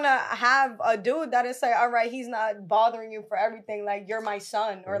want to have a dude that is like, all right, he's not bothering you for everything. Like, you're my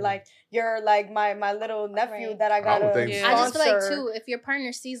son, or like, you're like my little nephew that I gotta sponsor. I just feel like too, if your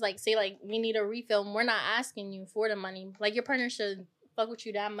partner sees, like, say, like, we need a refill, and we're not asking you for the money. Like, your partner should fuck with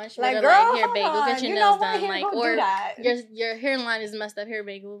you that much. Like, girl, here, babe, go get your nails done. Like, or your hairline is messed up. Here,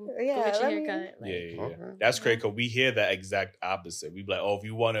 babe, go get your haircut. Like, that's crazy, because we hear the exact opposite. We be like, oh, if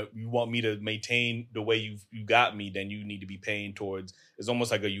you want me to maintain the way you got me, then you need to be paying towards. It's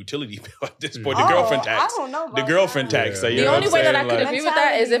almost like a utility bill at this point. The girlfriend tax. I don't know. The girlfriend tax. Like, the only way that I could agree with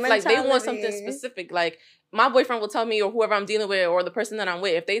that is if like they want something specific. Like, my boyfriend will tell me, or whoever I'm dealing with, or the person that I'm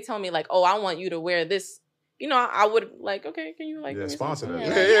with, if they tell me like, oh, I want you to wear this. I would like, okay, can you like sponsor that?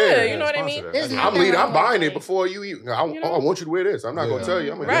 Yeah, you know what I mean? I'm buying it before you eat. I want you to wear this. I'm not gonna tell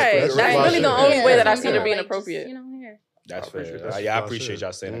you. Right. That's really the only way that I see it being appropriate. That's fair. I appreciate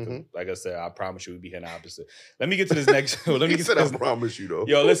y'all saying that. Like I said, I promise you we'll be here in the opposite. Let me get to this next. Let me get to this. I promise you though.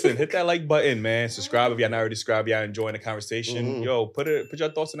 Yo, listen, hit that like button, man. Subscribe if y'all not already subscribed. Y'all enjoying the conversation. Yo, put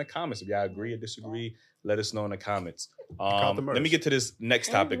your thoughts in the comments. If y'all agree or disagree, let us know in the comments. Let me get to this next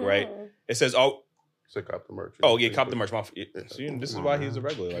topic, right? It says, so cop the merch. Oh yeah, cop the merch. See, this is why he's a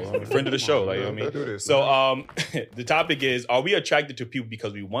regular, like friend of the show. Like, you know what I mean? So the topic is: are we attracted to people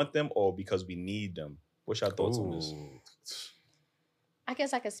because we want them or because we need them? What's your thoughts on this? I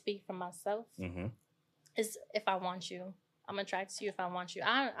guess I could speak for myself. Is if I want you, I'm attracted to you. If I want you,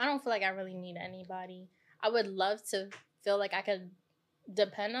 I don't feel like I really need anybody. I would love to feel like I could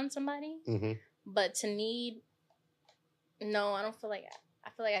depend on somebody, but to need, no, I don't feel like. I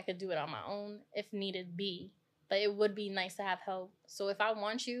feel like I could do it on my own if needed be, but it would be nice to have help. So if I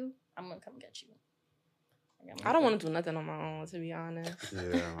want you, I'm gonna come get you. I don't want to do nothing on my own, to be honest.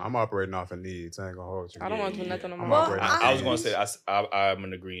 Yeah, I'm operating off of needs. I ain't gonna hold you. I don't want to do nothing on my own. I was gonna say I'm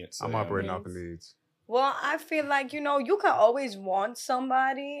in agreement. I'm operating off of needs. Well, I feel like, you can always want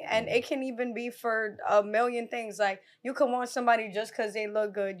somebody, and it can even be for a million things. Like, you can want somebody just because they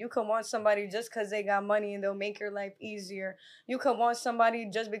look good. You can want somebody just because they got money and they'll make your life easier. You can want somebody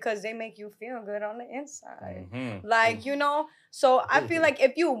just because they make you feel good on the inside. Like, so I feel like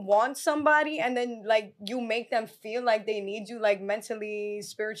if you want somebody and then, like, you make them feel like they need you, like, mentally,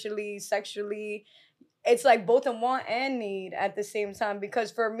 spiritually, sexually, it's like both a want and need at the same time.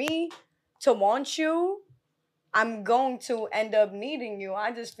 Because for me, to want you, I'm going to end up needing you.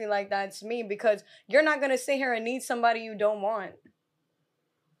 I just feel like that's me, because you're not going to sit here and need somebody you don't want.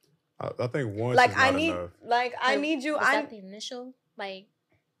 I think once like is not I need enough. Like I need you. Was that the initial? Like,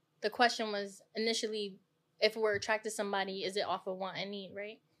 the question was initially, if we're attracted to somebody, is it off of want and need,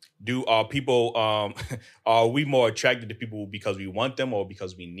 right? Are we more attracted to people because we want them or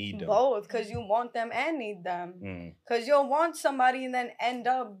because we need them? Both, because you want them and need them. Because you'll want somebody and then end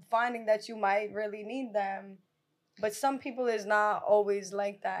up finding that you might really need them. But some people is not always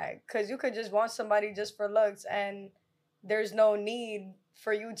like that. Because you could just want somebody just for looks and there's no need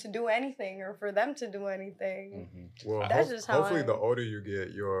for you to do anything or for them to do anything. Well, that's just how hopefully the older you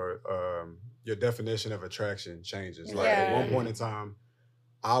get, your definition of attraction changes. Like at one point in time,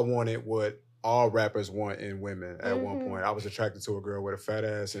 I wanted what all rappers want in women at one point. I was attracted to a girl with a fat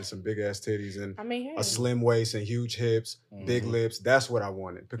ass and some big ass titties and a slim waist and huge hips, big lips. That's what I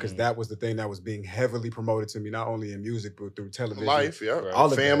wanted, because that was the thing that was being heavily promoted to me, not only in music but through television. Life,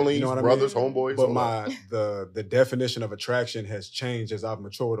 all of families, that, you know brothers, homeboys. But the definition of attraction has changed as I've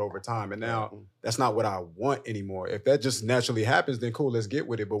matured over time, and now that's not what I want anymore. If that just naturally happens, then cool, let's get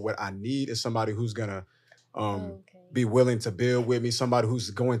with it. But what I need is somebody who's gonna be willing to build with me, somebody who's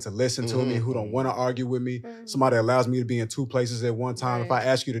going to listen to me, who don't want to argue with me, somebody that allows me to be in two places at one time. If I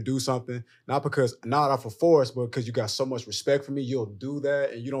ask you to do something, not off of force, but because you got so much respect for me, you'll do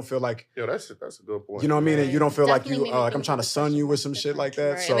that, and you don't feel like that's a good point. You know what I mean? And you don't feel like I'm trying to son you with some shit like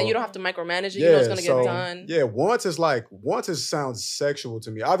that. So, and then you don't have to micromanage it. You know it's gonna get done. Yeah, wants sounds sexual to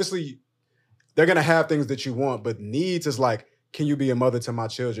me. Obviously, they're gonna have things that you want, but needs is like, can you be a mother to my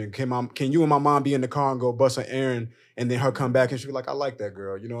children? Can you and my mom be in the car and go bust an errand, and then her come back and she be like, I like that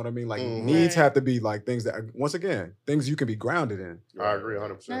girl. You know what I mean? Like needs have to be like things that, once again, things you can be grounded in. I agree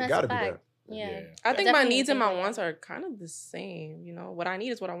 100%. No, gotta be that. Yeah. I think my needs and my wants are kind of the same. You know, what I need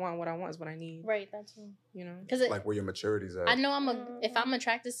is what I want. What I want is what I need. Right. That's true. You know, because like where your maturity's at. I know if I'm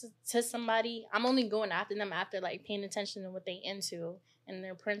attracted to somebody, I'm only going after them after like paying attention to what they into and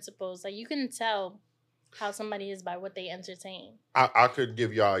their principles. Like, you can tell how somebody is by what they entertain. I could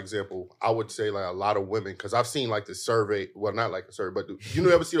give y'all an example. I would say like a lot of women, because I've seen like the survey, well, not like a survey, but you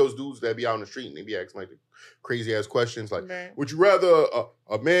ever see those dudes that be out on the street and they be asking like the crazy ass questions like, would you rather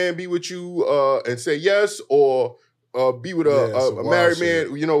a man be with you and say yes, or be with a married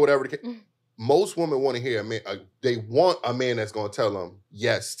man, you know, whatever the case. Most women want to hear a man, they want a man that's going to tell them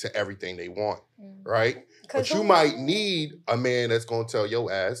yes to everything they want, right? But you might need a man that's gonna tell your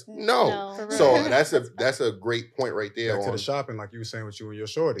ass no. So that's a great point right there. Back to the shopping, like you were saying with you and your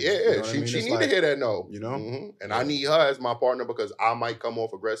shorty. Yeah, you know she need to hear that no. You know, and I need her as my partner because I might come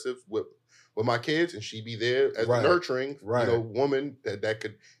off aggressive with my kids, and she be there as a nurturing, woman that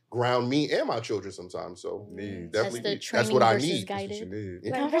could ground me and my children sometimes. So definitely, that's what I need. Like,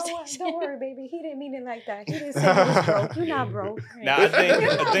 don't worry, baby. He didn't mean it like that. He didn't say he was broke. You're not broke. Now,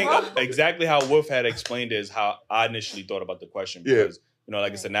 I think exactly how Wolf had explained it is how I initially thought about the question. Because You know,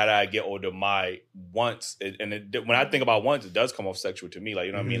 like I said, now that I get older, my wants, when I think about wants, it does come off sexual to me. Like,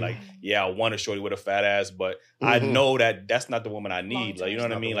 you know what I mean? Like, yeah, I want a shorty with a fat ass, but I know that that's not the woman I need. Like, you know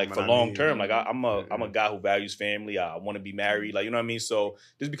what I mean? Like, for long term, like, I'm a guy who values family. I want to be married. Like, you know what I mean? So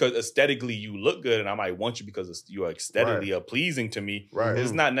just because aesthetically you look good and I might want you because you are aesthetically pleasing to me,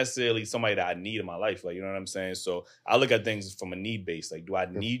 it's not necessarily somebody that I need in my life. Like, you know what I'm saying? So I look at things from a need base. Like, do I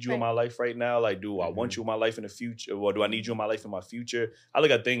need you in my life right now? Like, do I want you in my life in the future? Or do I need you in my life in my future? I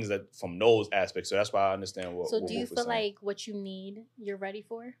look at things that from those aspects, so that's why I understand what. So, do you feel like what you need, you're ready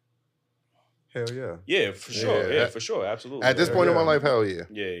for? Hell yeah. Yeah, for sure. Yeah, for sure. Absolutely. At this point in my life, hell yeah.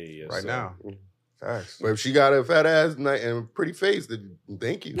 Yeah. Right now. Facts. But if she got a fat ass and a pretty face, then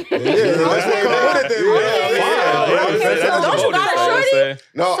thank you. Don't you got a shorty?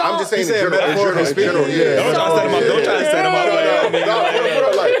 No, I'm just saying in general. Don't try to set him up.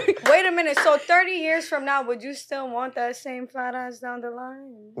 Wait a minute. So 30 years from now, would you still want that same fat ass down the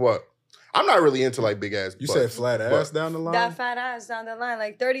line? What? I'm not really into like big ass. You said flat ass down the line? That fat ass down the line.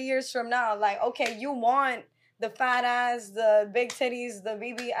 Like 30 years from now, like, okay, you want the fat ass, the big titties, the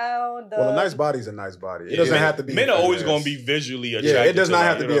BBL. Well, a nice body's a nice body. It doesn't have to be. Men are always going to be visually attracted. Yeah, it does not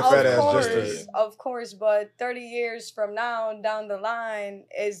have to be a fat ass. Of course, but 30 years from now, down the line,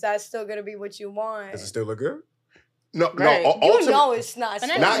 is that still going to be what you want? Does it still look good? No. You know it's not.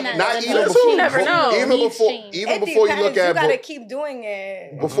 Not even before. You never know. Even before you look at. You gotta keep doing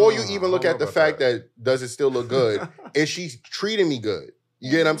it. Before you even look at the fact that does it still look good? Is she treating me good?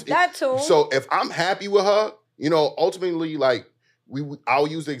 You get what I'm saying? That too. So if I'm happy with her, you know, ultimately, like I'll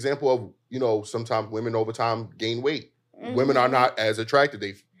use the example of, you know, sometimes women over time gain weight. Women are not as attractive.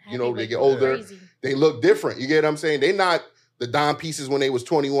 They, you know, they get older. Crazy. They look different. You get what I'm saying? They're not the dime pieces when they was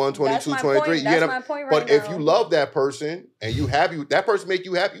 21, 22, 23. That's my point right but now. if you love that person and you happy, that person make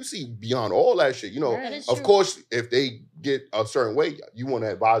you happy, you see beyond all that shit. You know, of course, if they get a certain weight, you want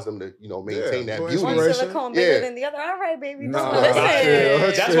to advise them to, you know, maintain that beauty. One silicone bigger than the other. All right, baby.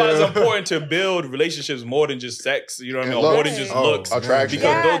 That's why it's important to build relationships more than just sex. You know what I mean? Or more than just looks. Attraction.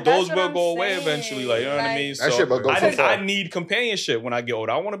 Because those will go away eventually. Like, you know what I mean? So I need companionship when I get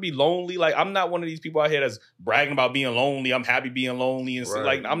older. I want to be lonely. Like, I'm not one of these people out here that's bragging about being lonely. I'm happy being lonely and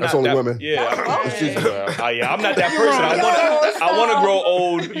like I'm that's not only that. Women. Yeah, I'm not that person. I want to grow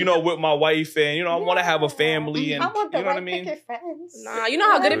old. You know, with my wife, and you know, I want to have a family, and you know what I mean. Nah, you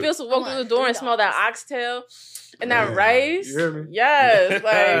know how good it feels to walk through the door and smell that oxtail and that rice. You hear me? Yes,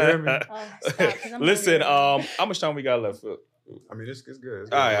 like. Listen, how much time we got left? I mean, it's good.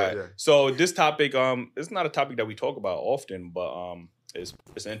 It's all right. Yeah. So this topic, it's not a topic that we talk about often, but it's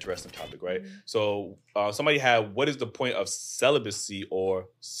an interesting topic, right? So somebody had, what is the point of celibacy or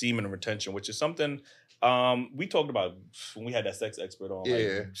semen retention, which is something we talked about when we had that sex expert on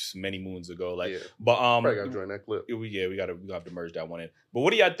like just many moons ago. Like, but probably gotta join that clip. We gotta have to merge that one in. But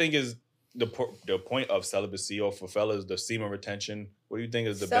what do y'all think is the point of celibacy, or for fellas, the semen retention? What do you think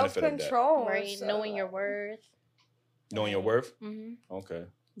is the benefit of that? Self-control, right? Knowing your worth. Knowing your worth. Mm-hmm. Okay.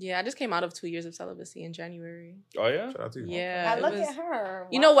 Yeah, I just came out of 2 years of celibacy in January. Oh yeah. Shout out to you. Yeah. Look at her.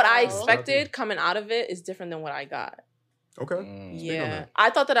 You know what I expected coming out of it is different than what I got. Okay. Yeah. I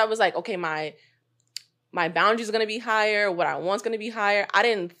thought that I was like, okay, my boundaries are going to be higher. What I want's going to be higher. I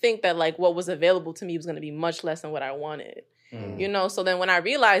didn't think that like what was available to me was going to be much less than what I wanted. You know, so then when I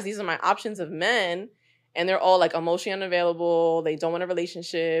realized these are my options of men and they're all like emotionally unavailable, they don't want a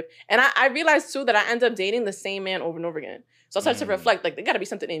relationship. And I realized too that I end up dating the same man over and over again. So I started to reflect, like, there got to be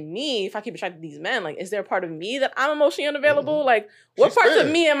something in me if I keep attracting these men. Like, is there a part of me that I'm emotionally unavailable? Like, what parts of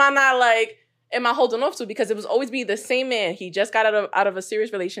me am I not like, am I holding off to? Because it was always be the same man. He just got out of a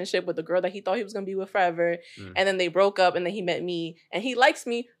serious relationship with the girl that he thought he was going to be with forever. And then they broke up and then he met me. And he likes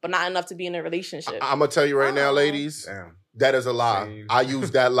me, but not enough to be in a relationship. I'm going to tell you right now, ladies. Damn. That is a lie. I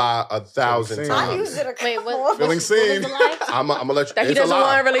used that lie 1,000 times. I used it a couple. Wait, what? Feeling seen. I'm gonna let you. That he doesn't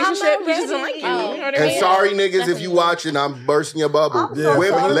want a relationship. He just doesn't like you. You know what I mean? And sorry, niggas, if you watching, I'm bursting your bubble.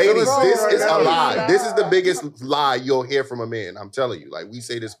 Ladies, this is a lie. This is the biggest lie you'll hear from a man. I'm telling you. Like, we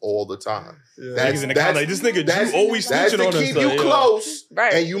say this all the time. That's in the comment, like, this nigga, you always snitching on us. That's to keep you close,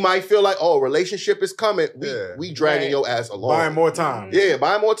 and you might feel like, oh, relationship is coming. We dragging your ass along. Buying more time. Yeah,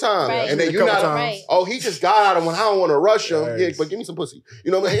 buying more time. And then you're not, oh, he just got out of one. I don't want to rush him. Yeah, but give me some pussy.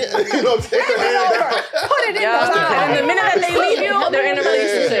 You know what I mean? You know what I'm saying? Put it in and the minute that they leave you, they're in a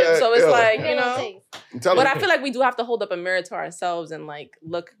relationship. So it's like, you know. But I feel like we do have to hold up a mirror to ourselves and like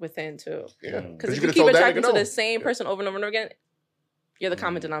look within too. Because if you keep attracting to the same person over and over and over again, you're the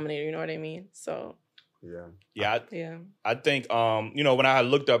common denominator. You know what I mean? So. I think you know, when I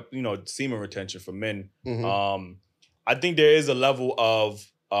looked up, you know, semen retention for men, I think there is a level of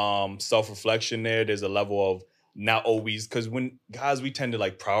self-reflection there. There's a level of not always, because when guys, we tend to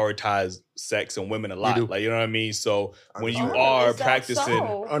like prioritize sex and women a lot. Like, you know what I mean? So when you are practicing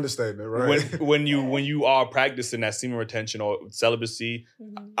understatement, right? When you are practicing that semen retention or celibacy,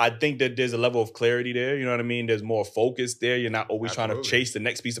 I think that there's a level of clarity there. You know what I mean? There's more focus there. You're not always trying to chase the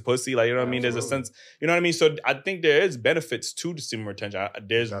next piece of pussy. Like, you know what I mean? There's a sense, you know what I mean? So I think there is benefits to the semen retention.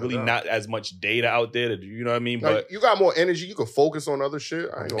 There's really not as much data out there to, you know what I mean? Like, but you got more energy. You can focus on other shit.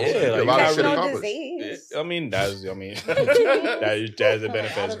 I ain't a lot of shit accomplished. I mean, that's a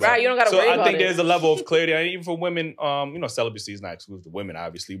benefit. Right, you don't got to worry about it. So I think there's a level of clarity. I mean, even for women, you know, celibacy is not exclusive to women,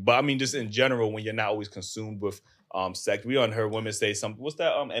 obviously. But I mean, just in general, when you're not always consumed with sex, we heard women say something. What's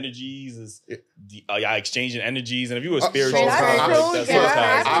that? Energies is exchanging energies, and if you were spiritual,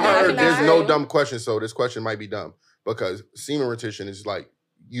 I heard there's no dumb question. So this question might be dumb because semen retention is like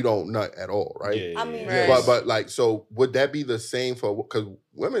you don't nut at all, right? I mean, but like, so would that be the same for because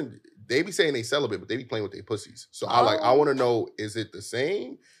women? They be saying they celibate, but they be playing with their pussies. So I want to know, is it the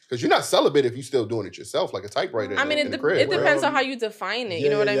same? Because you're not celibate if you're still doing it yourself, like a typewriter. I mean, it depends on how you define it. You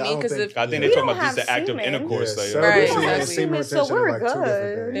know what I mean? Because I think they're talking about just the act of intercourse. Right, exactly. So we're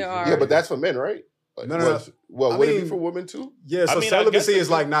good. Yeah, but that's for men, right? No. Well, would it be for women too? Yeah, so celibacy is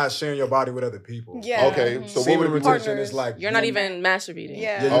like not sharing your body with other people. Yeah. Okay. So semen retention is like you're not even masturbating.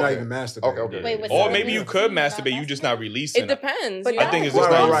 Yeah, you're not even masturbating. Okay. Wait, or maybe you could masturbate, you just not releasing. It depends. I think it's just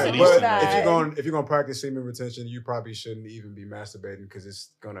not right. releasing. But if you're gonna practice semen retention, you probably shouldn't even be masturbating because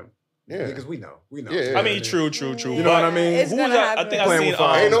it's gonna. Yeah, because we know. Yeah. I mean, true. You know what I mean? It's gonna happen. I think I've seen.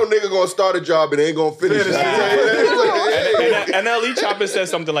 Ain't no nigga gonna start a job and ain't gonna finish it. And Ali Chopper said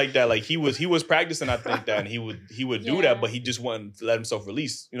something like that. Like he was practicing, I think that, and he would do that, but he just wouldn't let himself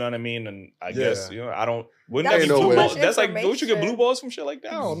release. You know what I mean? And I guess I don't. Wouldn't that be blue balls? That's like, don't you get blue balls from shit like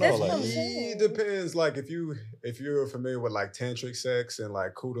that? I don't know. Like, it depends. Like if you're familiar with like tantric sex and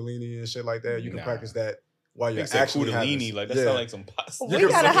like kundalini and shit like that, you can practice that. While you're actually kundalini, like that sounds like some pasta. We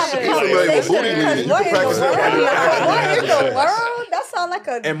gotta have a conversation. What in the world? That sounds like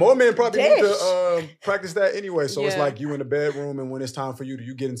a. And more men probably need to practice that anyway. So it's like you in the bedroom, and when it's time for you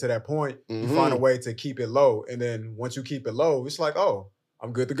get into that point, you find a way to keep it low, and then once you keep it low, it's like, oh,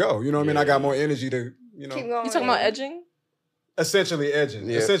 I'm good to go. You know what I mean? I got more energy to, you know. Keep going. You talking about edging? Essentially edging.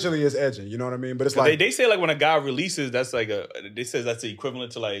 Yeah. Essentially is edging. You know what I mean? But it's like they say like when a guy releases, that's like they say that's the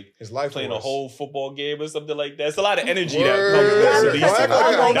equivalent to like his life playing force. A whole football game or something like that. It's a lot of energy that comes with releasing. That's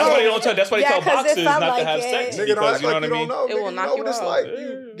why they don't tell. That's why they tell boxers not to have sex because you know what I mean. It will knock you out. Like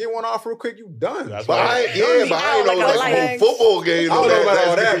you get one off real quick, you done. But I ain't know like football game. I don't know about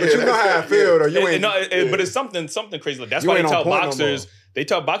all that, but you know how I feel. Though you ain't. But it's something crazy. That's why they tell boxers. They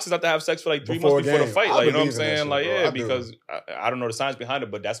tell boxers not to have sex for like 3 months before the fight. Like, you know what I'm saying? Like, because I don't know the science behind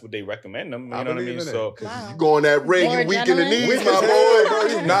it, but that's what they recommend them. You know what I mean? So you go on that ring, you weak in the knees, my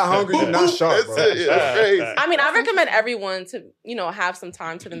boy. You're not hungry, you're not sharp, bro. I mean, I recommend everyone to, have some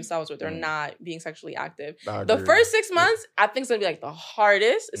time to themselves where they're not being sexually active. The first 6 months, I think it's gonna be like the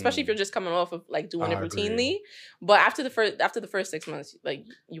hardest, especially if you're just coming off of like doing it routinely. But after the first 6 months, like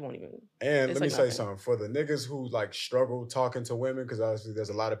you won't even. And let me say something for the niggas who like struggle talking to women, because obviously there's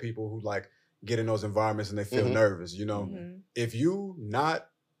a lot of people who like get in those environments and they feel nervous. You know, if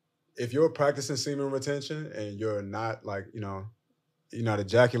you're practicing semen retention and you're not like you're not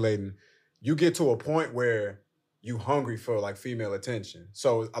ejaculating, you get to a point where you hungry for like female attention.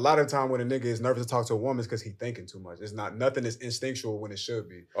 So a lot of the time when a nigga is nervous to talk to a woman, it's because he thinking too much. It's not nothing is instinctual when it should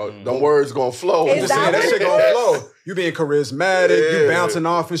be. Oh, the words gonna flow. I'm just saying that shit gonna flow. You being charismatic, you bouncing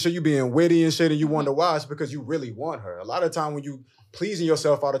off and shit, you being witty and shit, and you wonder why. It's because you really want her. A lot of the time when you pleasing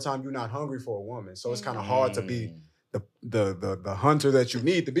yourself all the time, you're not hungry for a woman. So it's kind of hard to be the hunter that you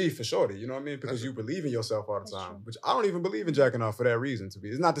need to be for shorty. You know what I mean? Because you believe in yourself all the time. Which I don't even believe in jacking off for that reason.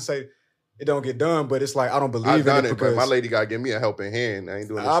 It's not to say it don't get done, but it's like I don't believe in it because my lady gotta give me a helping hand. I ain't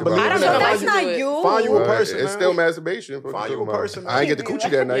doing that. I believe in that. That's not you. Find you a person. It's still masturbation. Find you a person. I ain't get the coochie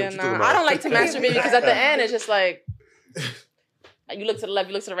that night. I don't like to masturbate because at the end it's just like you look to the left,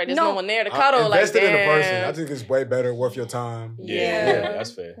 you look to the right. There's no one there to cuddle. Invested in a person. I think it's way better, worth your time. Yeah,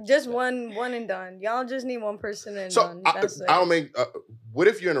 that's fair. Just one and done. Y'all just need one person and so done. That's it. I don't make. What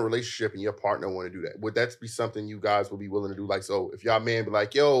if you're in a relationship and your partner want to do that? Would that be something you guys would be willing to do? Like, so if y'all man be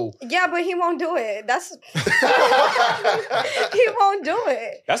like, yo, yeah, but he won't do it. That's he won't do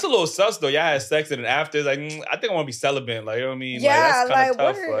it. That's a little sus though. Y'all had sex and then after, it's like, I think I want to be celibate. Like, you know what I mean? Yeah, like,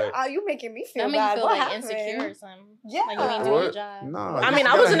 that's tough. Like, are you making me feel bad? Bad? Feel what like happened? Insecure or something. Yeah, like you ain't doing your job. No, I mean,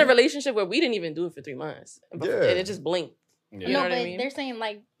 I was in a relationship where we didn't even do it for 3 months. Yeah. And it just blinked. Yeah. No, but they're saying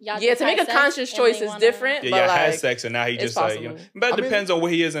like y'all. Yeah, to make a conscious choice is different. Yeah, but y'all like, had sex and now he just like, but it depends on where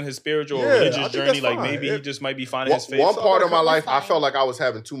he is in his spiritual or religious journey. Like maybe he just might be finding his faith. One part of my life, I felt like I was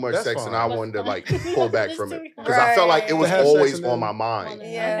having too much sex and I wanted to like pull back from it because I felt like it was always on my mind.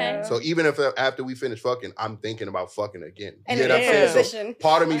 Yeah. So even if after we finish fucking, I'm thinking about fucking again. And you get what I'm saying? So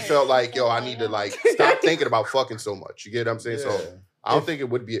part of me felt like, yo, I need to like stop thinking about fucking so much. You get what I'm saying? So I don't think it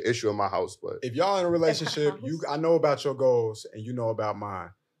would be an issue in my house, but if y'all in a relationship, I know about your goals and you know about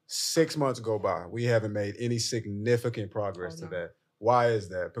mine. 6 months go by, we haven't made any significant progress to that. Why is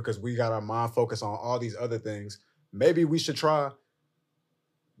that? Because we got our mind focused on all these other things. Maybe we should try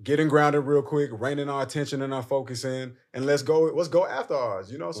getting grounded real quick, reining our attention and our focus in, and let's go after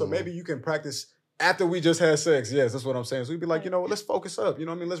ours. You know, so maybe you can practice. After we just had sex, yes, that's what I'm saying. So we'd be like, you know what, let's focus up. You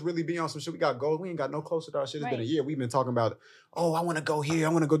know what I mean? Let's really be on some shit. We got goals. We ain't got no closer to our shit. It's been a year. We've been talking about, oh, I want to go here.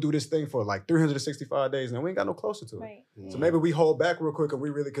 I want to go do this thing for like 365 days. And we ain't got no closer to it. So maybe we hold back real quick and we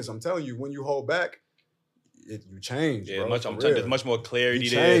really, because I'm telling you, when you hold back, you change. Yeah, bro, there's much more clarity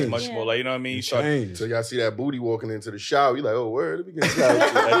there. Much more like, you know what I mean? So y'all see that booty walking into the shower, you like, oh, word, let me get shower.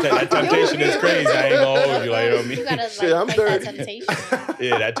 that temptation is crazy. I ain't gonna hold you. Like, you know what I mean? You gotta Shit, I'm that temptation.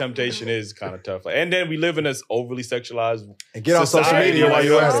 Yeah, that temptation is kind of tough. And then we live in this overly sexualized and get on social media while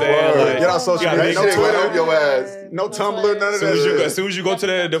you're at it. Get on social media. No Twitter, your ass. No Tumblr, none of that. As soon as you go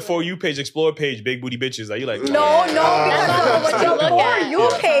to the For You page, Explore page, big booty bitches, like you like. No, because the For You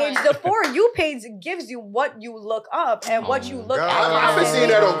page, the For You page gives you what you look up and what you look at. I've been seeing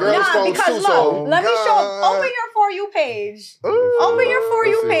that on girls' phones too. Look, let me show. Open your For You page. Open your For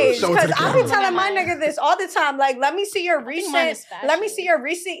You page, because I be telling my nigga this all the time. Like, let me see your recent. Let me see your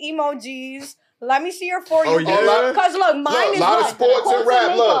recent emojis. Let me see your For You. Because look, mine is a lot of sports and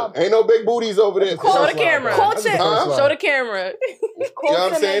rap. Look, ain't no big booties over there. Show the camera. Show the camera. You know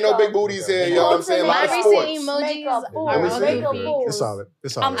what I'm saying? Ain't no big booties here. You know what I'm saying? A lot of sports. Emojis It's solid.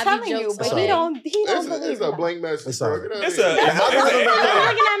 It's solid. I'm telling you, but he don't believe it's a blank message. It's solid. It's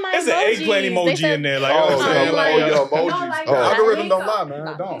an eggplant emoji in there. Like, algorithm don't lie, man.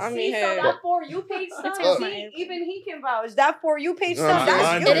 It don't. I mean, that For You page stuff, even he can vouch. That For You page stuff,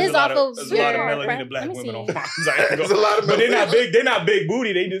 it is off of melanin black women on There's a lot of, but they're not big. They're not big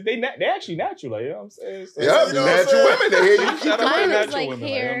booty. They actually natural. Like, you know what I'm saying? Natural women. They hear you. Mine is like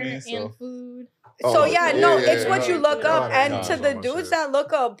hair and food. So it's what you look up. And to the dudes that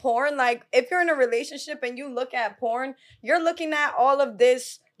look up porn, like if you're in a relationship and you look at porn, you're looking at all of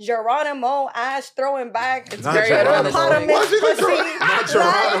this Geronimo ass throwing back. It's very hippopotamus pussy.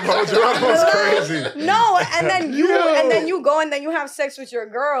 Geronimo's crazy. No, and then you go and then you have sex with your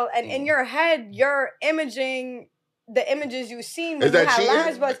girl, and in your head you're imaging the images you've seen when you had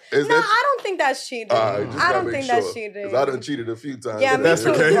last. But I don't think that's cheating. I don't think that's cheating. Because I done cheated a few times. Yeah, that's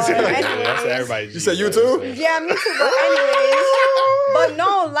the case. That's everybody. You said you too? Yeah, me too. But anyways. But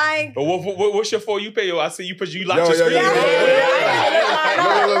no, like. But what's your For You page? I see you locked your screen.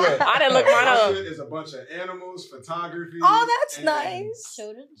 I didn't look mine up. It's a bunch of animals, photography. Oh, that's nice.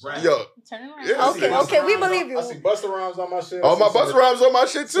 Yo. Turn around. Okay, we believe you. I see Busta Rhymes on my shit. Oh, my Busta Rhymes on my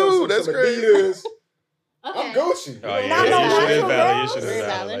shit too. That's crazy. I'm Gucci. Oh, yeah, it should be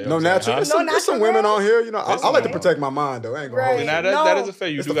valid. No natural. There's some women on here. You know, I like to protect my mind though. I ain't gonna hold you. That is a fair.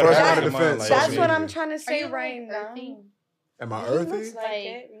 You do gotta protect your mind. That's what I'm trying to say right now. Am I earthy?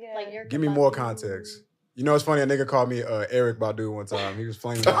 Like give me more context. You know, it's funny. A nigga called me Eric Badu one time. He was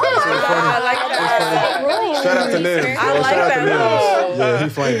flaming. I like that. Shout out to Nims. I like that. Yeah, he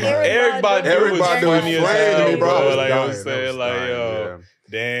flamed. Eric Badu was funny as hell, bro. Like I was saying, like yo.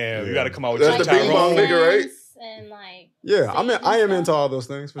 Damn, you got to come out with that's the bing bong nigga, right? And like, I am into all those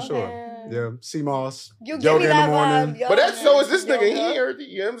things for sure. Yeah, CMOS, yoga in the morning. But that's so is this nigga. He ain't earthy.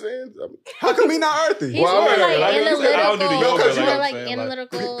 You know what I'm saying? How come he not earthy? He's more like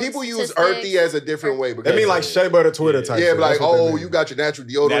analytical. People use earthy as a different way. They mean like Shea Butter Twitter type. Yeah, like you got your natural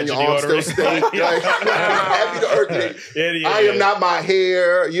deodorant, your arms still stink. Like happy to earthy. I am not my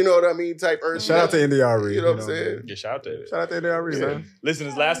hair. You know what I mean? Type earthy. Shout out to NDRE. You know what I'm saying? Yeah, shout out to it. Shout out to NDRE, man. Listen,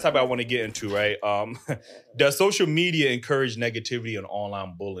 this last topic I want to get into, right? Does social media encourage negativity and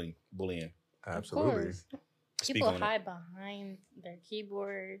online bullying? Absolutely. People hide behind their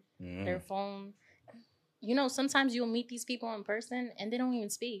keyboard, their phone. You know, sometimes you'll meet these people in person and they don't even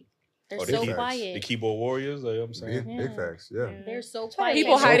speak. They're so quiet. The keyboard warriors, like I'm saying. Big facts, yeah. They're so quiet.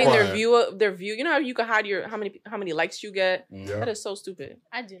 People hiding their view. You know how you can hide how many likes you get? That is so stupid.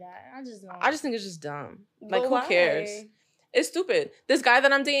 I do that. I just don't. I just think it's just dumb. Like, who cares? It's stupid. This guy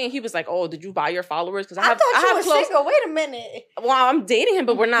that I'm dating, he was like, "Oh, did you buy your followers?" Because I thought you were single. Wait a minute. Well, I'm dating him,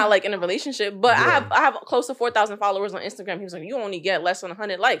 but we're not like in a relationship. But I have close to 4,000 followers on Instagram. He was like, "You only get less than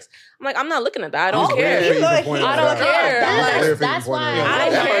 100 likes." I'm like, I'm not looking at that. I don't care. I don't care. That's why I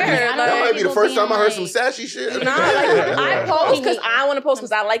don't care. That might be the first time I heard some sassy shit. Nah, like, I post because I want to post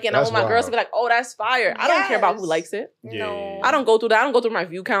because I like it. And I want my girls to be like, "Oh, that's fire." I don't care about who likes it. No. I don't go through that. I don't go through my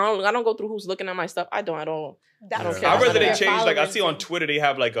view count. I don't go through who's looking at my stuff. I don't at all. I don't care. I'd rather they change, like I see on Twitter, they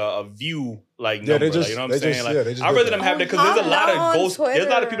have like a view like number, they just, like, you know what I'm saying? Like, I'd rather them have that because there's a lot of ghosts. There's a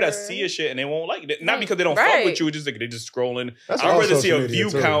lot of people that see your shit and they won't like it. Not because they don't fuck with you, it's just like they just scrolling. I'd rather see a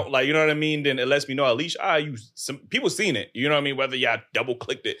view count, like, you know what I mean? Then it lets me know at least some people seen it. You know what I mean? Whether double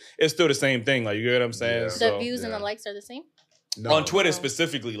clicked it, it's still the same thing. Like, you get what I'm saying? The views and the likes are the same. No. On Twitter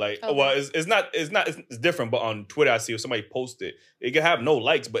specifically, like, well, it's different. But on Twitter, I see if somebody posted, it can have no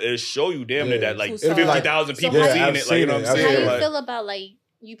likes, but it'll show you damn near that like 50,000 people seeing it. Like, you know what I'm saying? How you feel about like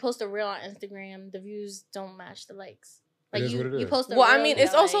you post a reel on Instagram, the views don't match the likes. Like you post a reel. Well, I mean,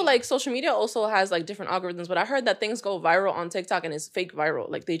 it's also like social media also has like different algorithms. But I heard that things go viral on TikTok and it's fake viral.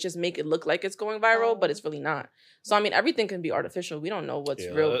 Like they just make it look like it's going viral, but it's really not. So I mean, everything can be artificial. We don't know what's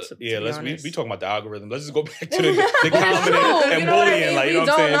real. We talking about the algorithm. Let's just go back to the comment and bullying. Like, you know what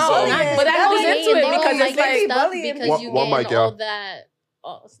I'm saying? So, but that goes into it because it's like stuff because you get all that.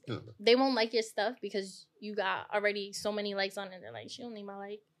 They won't like your stuff because you got already so many likes on it. They're like, she don't need my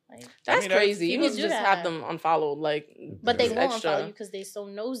like. That's crazy. You need to just have them unfollowed, like. But they won't unfollow you because they're so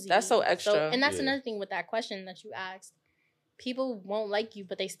nosy. That's so extra. And that's another thing with that question that you asked. People won't like you,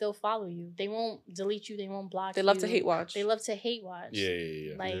 but they still follow you. They won't delete you. They won't block you. They love to hate watch. They love to hate watch.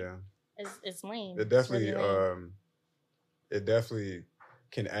 Yeah. Like, it's lame. It definitely, it definitely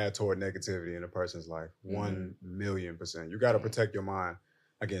can add toward negativity in a person's life. 1,000,000%. You got to protect your mind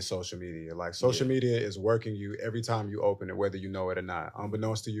against social media. Like, social media is working you every time you open it, whether you know it or not.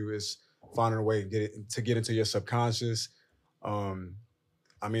 Unbeknownst to you, it's finding a way to get into your subconscious.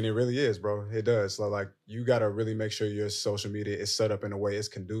 I mean, it really is, bro. It does. So, like, you got to really make sure your social media is set up in a way it's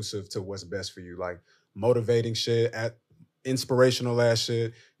conducive to what's best for you. Like, motivating shit, inspirational ass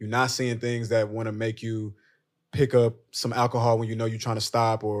shit. You're not seeing things that want to make you pick up some alcohol when you know you're trying to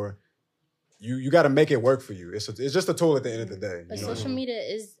stop, or you got to make it work for you. It's just a tool at the end of the day. But social media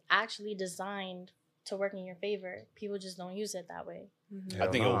is actually designed to work in your favor. People just don't use it that way. I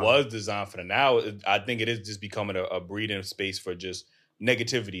think it was designed for the now. I think it is just becoming a breeding space for just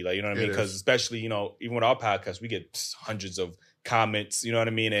negativity, like, you know what I mean? Because especially, you know, even with our podcast, we get hundreds of comments, you know what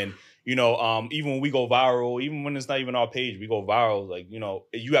I mean? And, you know, even when we go viral, even when it's not even our page, we go viral, like, you know,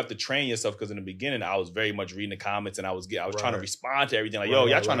 you have to train yourself, because in the beginning, I was very much reading the comments and I was trying to respond to everything. Like, y'all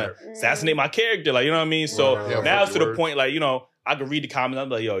trying to assassinate my character, like, you know what I mean? So now it's to the point, like, you know, I could read the comments. I'm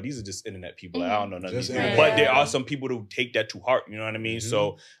like, yo, these are just internet people. Like, I don't know none of these people. But there are some people who take that to heart. You know what I mean?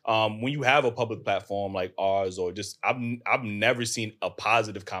 So when you have a public platform like ours, or just, I've never seen a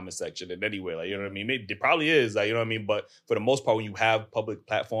positive comment section in any way. Like, you know what I mean? Maybe it probably is. Like, you know what I mean? But for the most part, when you have public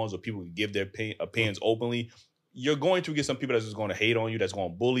platforms where people can give their opinions openly, you're going to get some people that's just going to hate on you, that's going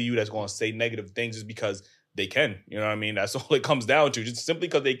to bully you, that's going to say negative things just because they can. You know what I mean? That's all it comes down to. Just simply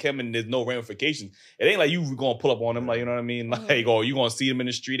because they can and there's no ramifications. It ain't like you going to pull up on them, like, you know what I mean? Like, or you going to see them in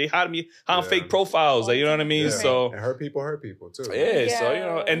the street. They hide fake profiles, like, you know what I mean? So, and hurt people too. Yeah, so, you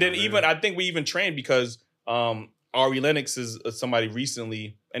know, and then even, I think we even trained because Ari Lennox is somebody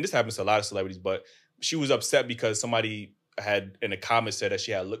recently, and this happens to a lot of celebrities, but she was upset because somebody had in the comments said that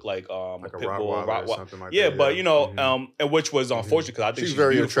she had looked like a pit bull, or something like that. Yeah, but you know, and which was unfortunate because I think she's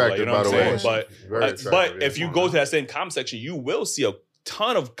very beautiful, attractive, like, you know by the way. But if you go to that same comment section, you will see a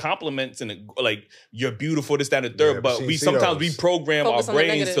ton of compliments and like, you're beautiful, this, that, and the third. But we sometimes we program our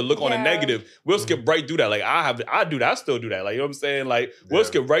brains to look on the negative. We'll skip right through that. Like I do that. I still do that. Like, you know what I'm saying? Like we'll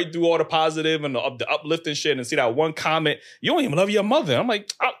skip right through all the positive and the uplifting shit and see that one comment. You don't even love your mother. I'm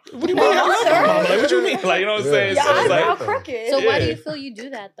like, what do you mean? I love my mom? Like, what you mean? Like, you know what I'm saying? So why do you feel you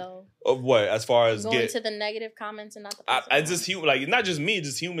do that though? Of what? As far as going to the negative comments and not the positive? I just like, not just me,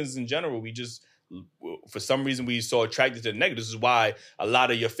 just humans in general. We just, for some reason, we so attracted to the negative. This is why a lot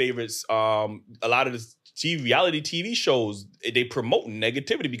of your favorites, a lot of the reality TV shows, they promote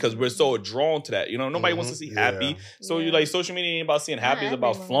negativity because we're so drawn to that. You know, nobody wants to see happy. So you like, social media ain't about seeing happy. It's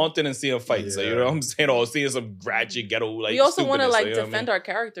about flaunting and seeing fights. Like, you know what I'm saying? Or seeing some ratchet ghetto, like, we also want to like defend our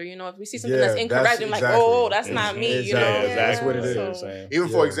character. You know, if we see something that's incorrect, I'm like, oh, that's not me. You know, that's what it is. Even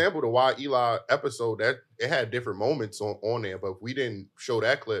for example, the Why Eli episode, that it had different moments on there, but if we didn't show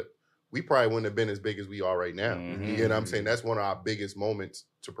that clip, we probably wouldn't have been as big as we are right now. Mm-hmm. You get what I'm saying? That's one of our biggest moments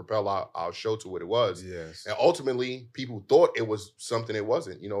to propel our show to what it was. Yes. And ultimately, people thought it was something it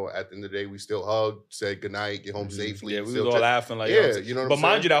wasn't. You know, at the end of the day, we still hugged, said goodnight, get home safely. Yeah, we was all laughing. Like, yeah, you know what I'm saying? But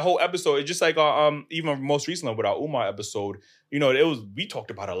mind you, that whole episode, it's just like even most recently with our Umar episode, you know, we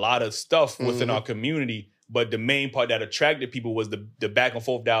talked about a lot of stuff within our community. But the main part that attracted people was the back and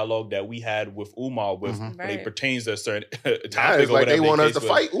forth dialogue that we had with Umar when it pertains to a certain topic. Yeah, it's like they want us to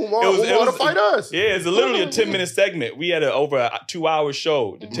fight Umar. Umar to fight us. Yeah, it's literally a 10-minute segment. We had over a 2-hour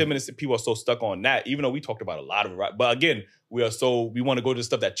show. The 10 minutes, people are so stuck on that, even though we talked about a lot of it. But again, we want to go to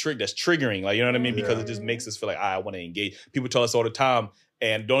stuff that's triggering. Like, you know what I mean? Because it just makes us feel like, I want to engage. People tell us all the time,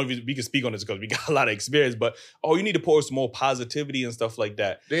 and we can speak on this because we got a lot of experience, but, you need to pour some more positivity and stuff like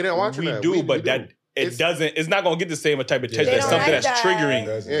that. They didn't watch that. We do. It's not going to get the same type of attention as something that's triggering.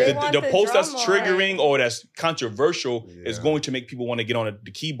 The post that's triggering or that's controversial is going to make people want to get on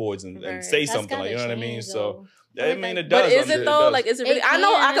the keyboards and say something. Like, you know what I mean? So, I mean, it does. But is it though? Like, is it really? I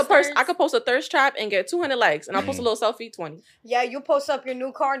know I could post a thirst trap and get 200 likes, and I'll post a little selfie, 20. Yeah, you post up your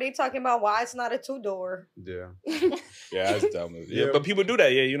new car, they talking about why it's not a 2-door. Yeah. Yeah, that's dumb. Yeah, but people do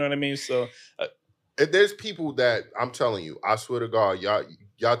that. Yeah, you know what I mean? So, there's people that, I'm telling you, I swear to God, y'all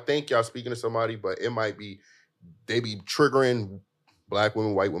think y'all speaking to somebody, but it might be, they be triggering black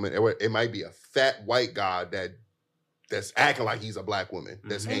women, white women. It might be a fat white guy that's acting like he's a black woman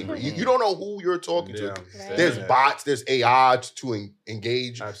that's angry. You don't know who you're talking to. Right. There's bots, there's AI to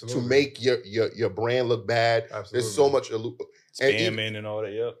engage, to make your brand look bad. There's so much spamming and all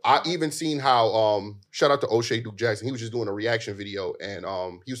that. Yep. I even seen how shout out to O'Shea Duke Jackson. He was just doing a reaction video, and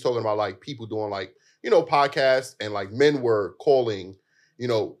he was talking about like people doing like, you know, podcasts, and like men were calling, you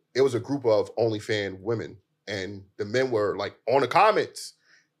know, it was a group of OnlyFans women, and the men were like on the comments,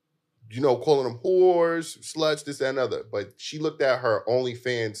 you know, calling them whores, sluts, this, that, and other. But she looked at her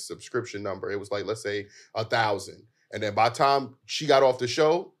OnlyFans subscription number. It was like, let's say 1,000. And then by the time she got off the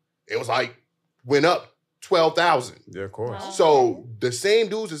show, it was like, went up 12,000. Yeah, of course. Wow. So the same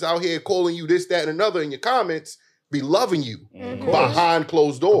dudes is out here calling you this, that, and another in your comments, be loving you behind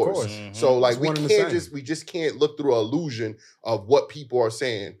closed doors. So like we just can't look through an illusion of what people are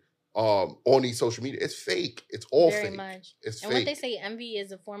saying on these social media. It's fake. It's all very fake. Much. It's and fake. what they say, envy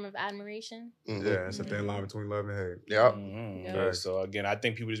is a form of admiration. Yeah, it's a thin line between love and hate. Yeah. So again, I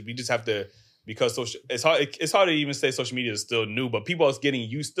think we just have to, because it's hard to even say social media is still new, but people are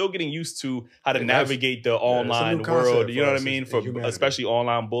still getting used to how to navigate the online world. You know what I mean? For especially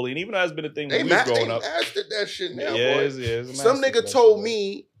online bullying, even though that's been a thing when we was growing up. They mastered that shit now, boy. Some nigga told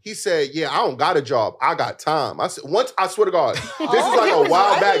me, he said, "Yeah, I don't got a job. I got time." I said, once, I swear to God, this is like a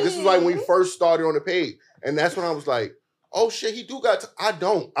while back. This is like when we first started on the page, and that's when I was like, "Oh shit, he do got. I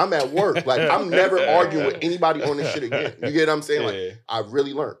don't. I'm at work. Like I'm never arguing with anybody on this shit again." You get what I'm saying? Like I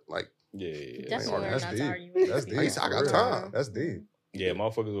really learned. Like. That's deep. That's deep. I got time. That's deep. Yeah,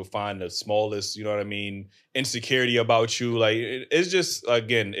 motherfuckers will find the smallest, you know what I mean, insecurity about you. Like, it's just,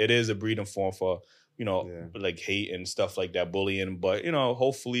 again, it is a breeding form for, you know, like hate and stuff like that, bullying. But, you know,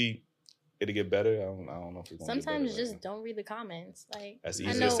 hopefully it'll get better. I don't know if it's going to Sometimes just don't read the comments. Like, that's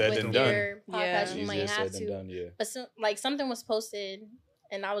easier said than done. Your podcast, you might have to. But like something was posted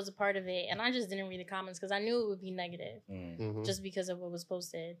and I was a part of it, and I just didn't read the comments because I knew it would be negative, just because of what was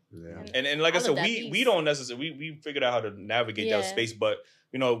posted. Yeah. And like I said, we don't necessarily we figured out how to navigate that space, but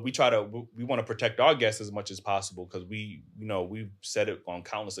you know we want to protect our guests as much as possible because we've said it on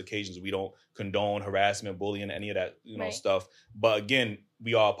countless occasions. We don't condone harassment, bullying, any of that stuff. But again,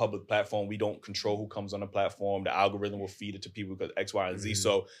 we are a public platform. We don't control who comes on the platform. The algorithm will feed it to people because X, Y, and Z.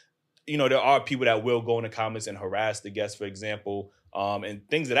 So there are people that will go in the comments and harass the guests, for example. And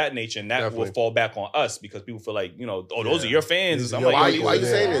things of that nature, and that will fall back on us because people feel like, those are your fans. I'm like, why you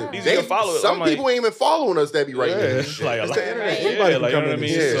saying that? These are your followers. Some people ain't even following us that be right there. It's like the internet. You know what I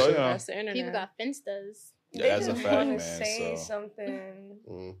mean? So, that's the internet. People got Finstas. Yeah, that's a fact, man. Say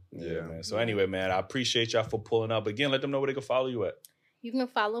something. Yeah, man. So anyway, man, I appreciate y'all for pulling up. Again, let them know where they can follow you at. You can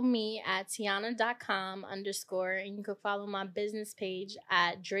follow me at tiana.com_, and you can follow my business page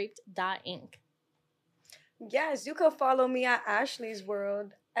at draped.inc. Yes, you can follow me at Ashley's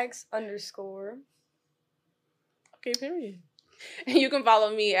World, X_. Okay, period. And you can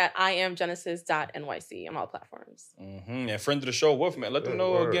follow me at iamgenesis.nyc on all platforms. And friend of the show, Wolf, man. Let them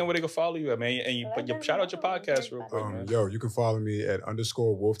know again where they can follow you at, man. And you shout out your podcast real quick, man. You can follow me at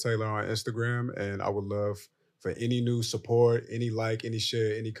 _Wolf Taylor on Instagram, and I would love for any new support, any any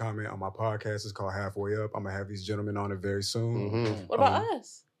share, any comment on my podcast. It's called Halfway Up. I'm gonna have these gentlemen on it very soon. What about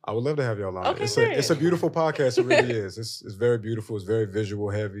us? I would love to have y'all on. Okay, it's a beautiful podcast. It really is. It's very beautiful. It's very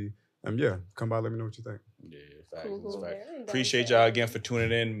visual heavy. Come by. Let me know what you think. Yeah. Appreciate y'all again for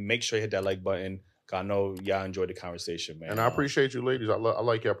tuning in. Make sure you hit that like button. I know y'all enjoyed the conversation, man. And I appreciate you, ladies. I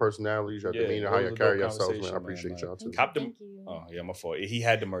like your personalities, your demeanor, how you carry yourselves, man. I appreciate y'all too. Thank you. Oh yeah, my fault. He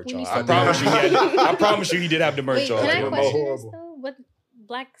had the merch on. I promise you, he did have the merch on. Can I question this though? What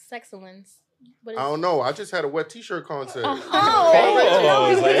Black Sexcellence? I don't know. I just had a wet T-shirt contest. How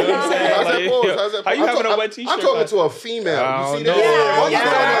you having a wet T-shirt? I'm talking to a female. You see that?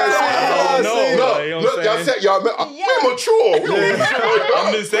 Look, y'all said y'all. We're mature.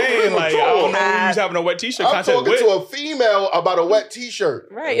 I'm just saying, like, I don't know who was having a wet T-shirt contest. I'm talking to a female about a wet T-shirt.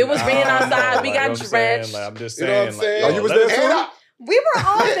 Right. It was raining outside. We got drenched. I'm just saying. You know what I'm saying? Oh, you was there too? We were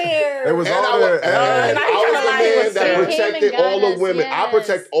all there. It was all there. And I was the man that protected all the women. I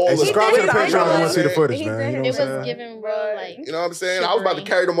protect all the women. Subscribe to the Patreon if you want to see the footage, man. It was giving real, like... You know what I'm saying? I was about to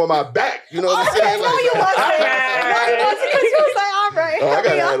carry them on my back. You know what I'm saying? No, you wasn't. Because you was like, all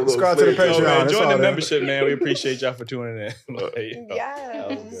right. Subscribe to the Patreon. Join the membership, man. We appreciate y'all for tuning in.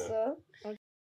 Yes.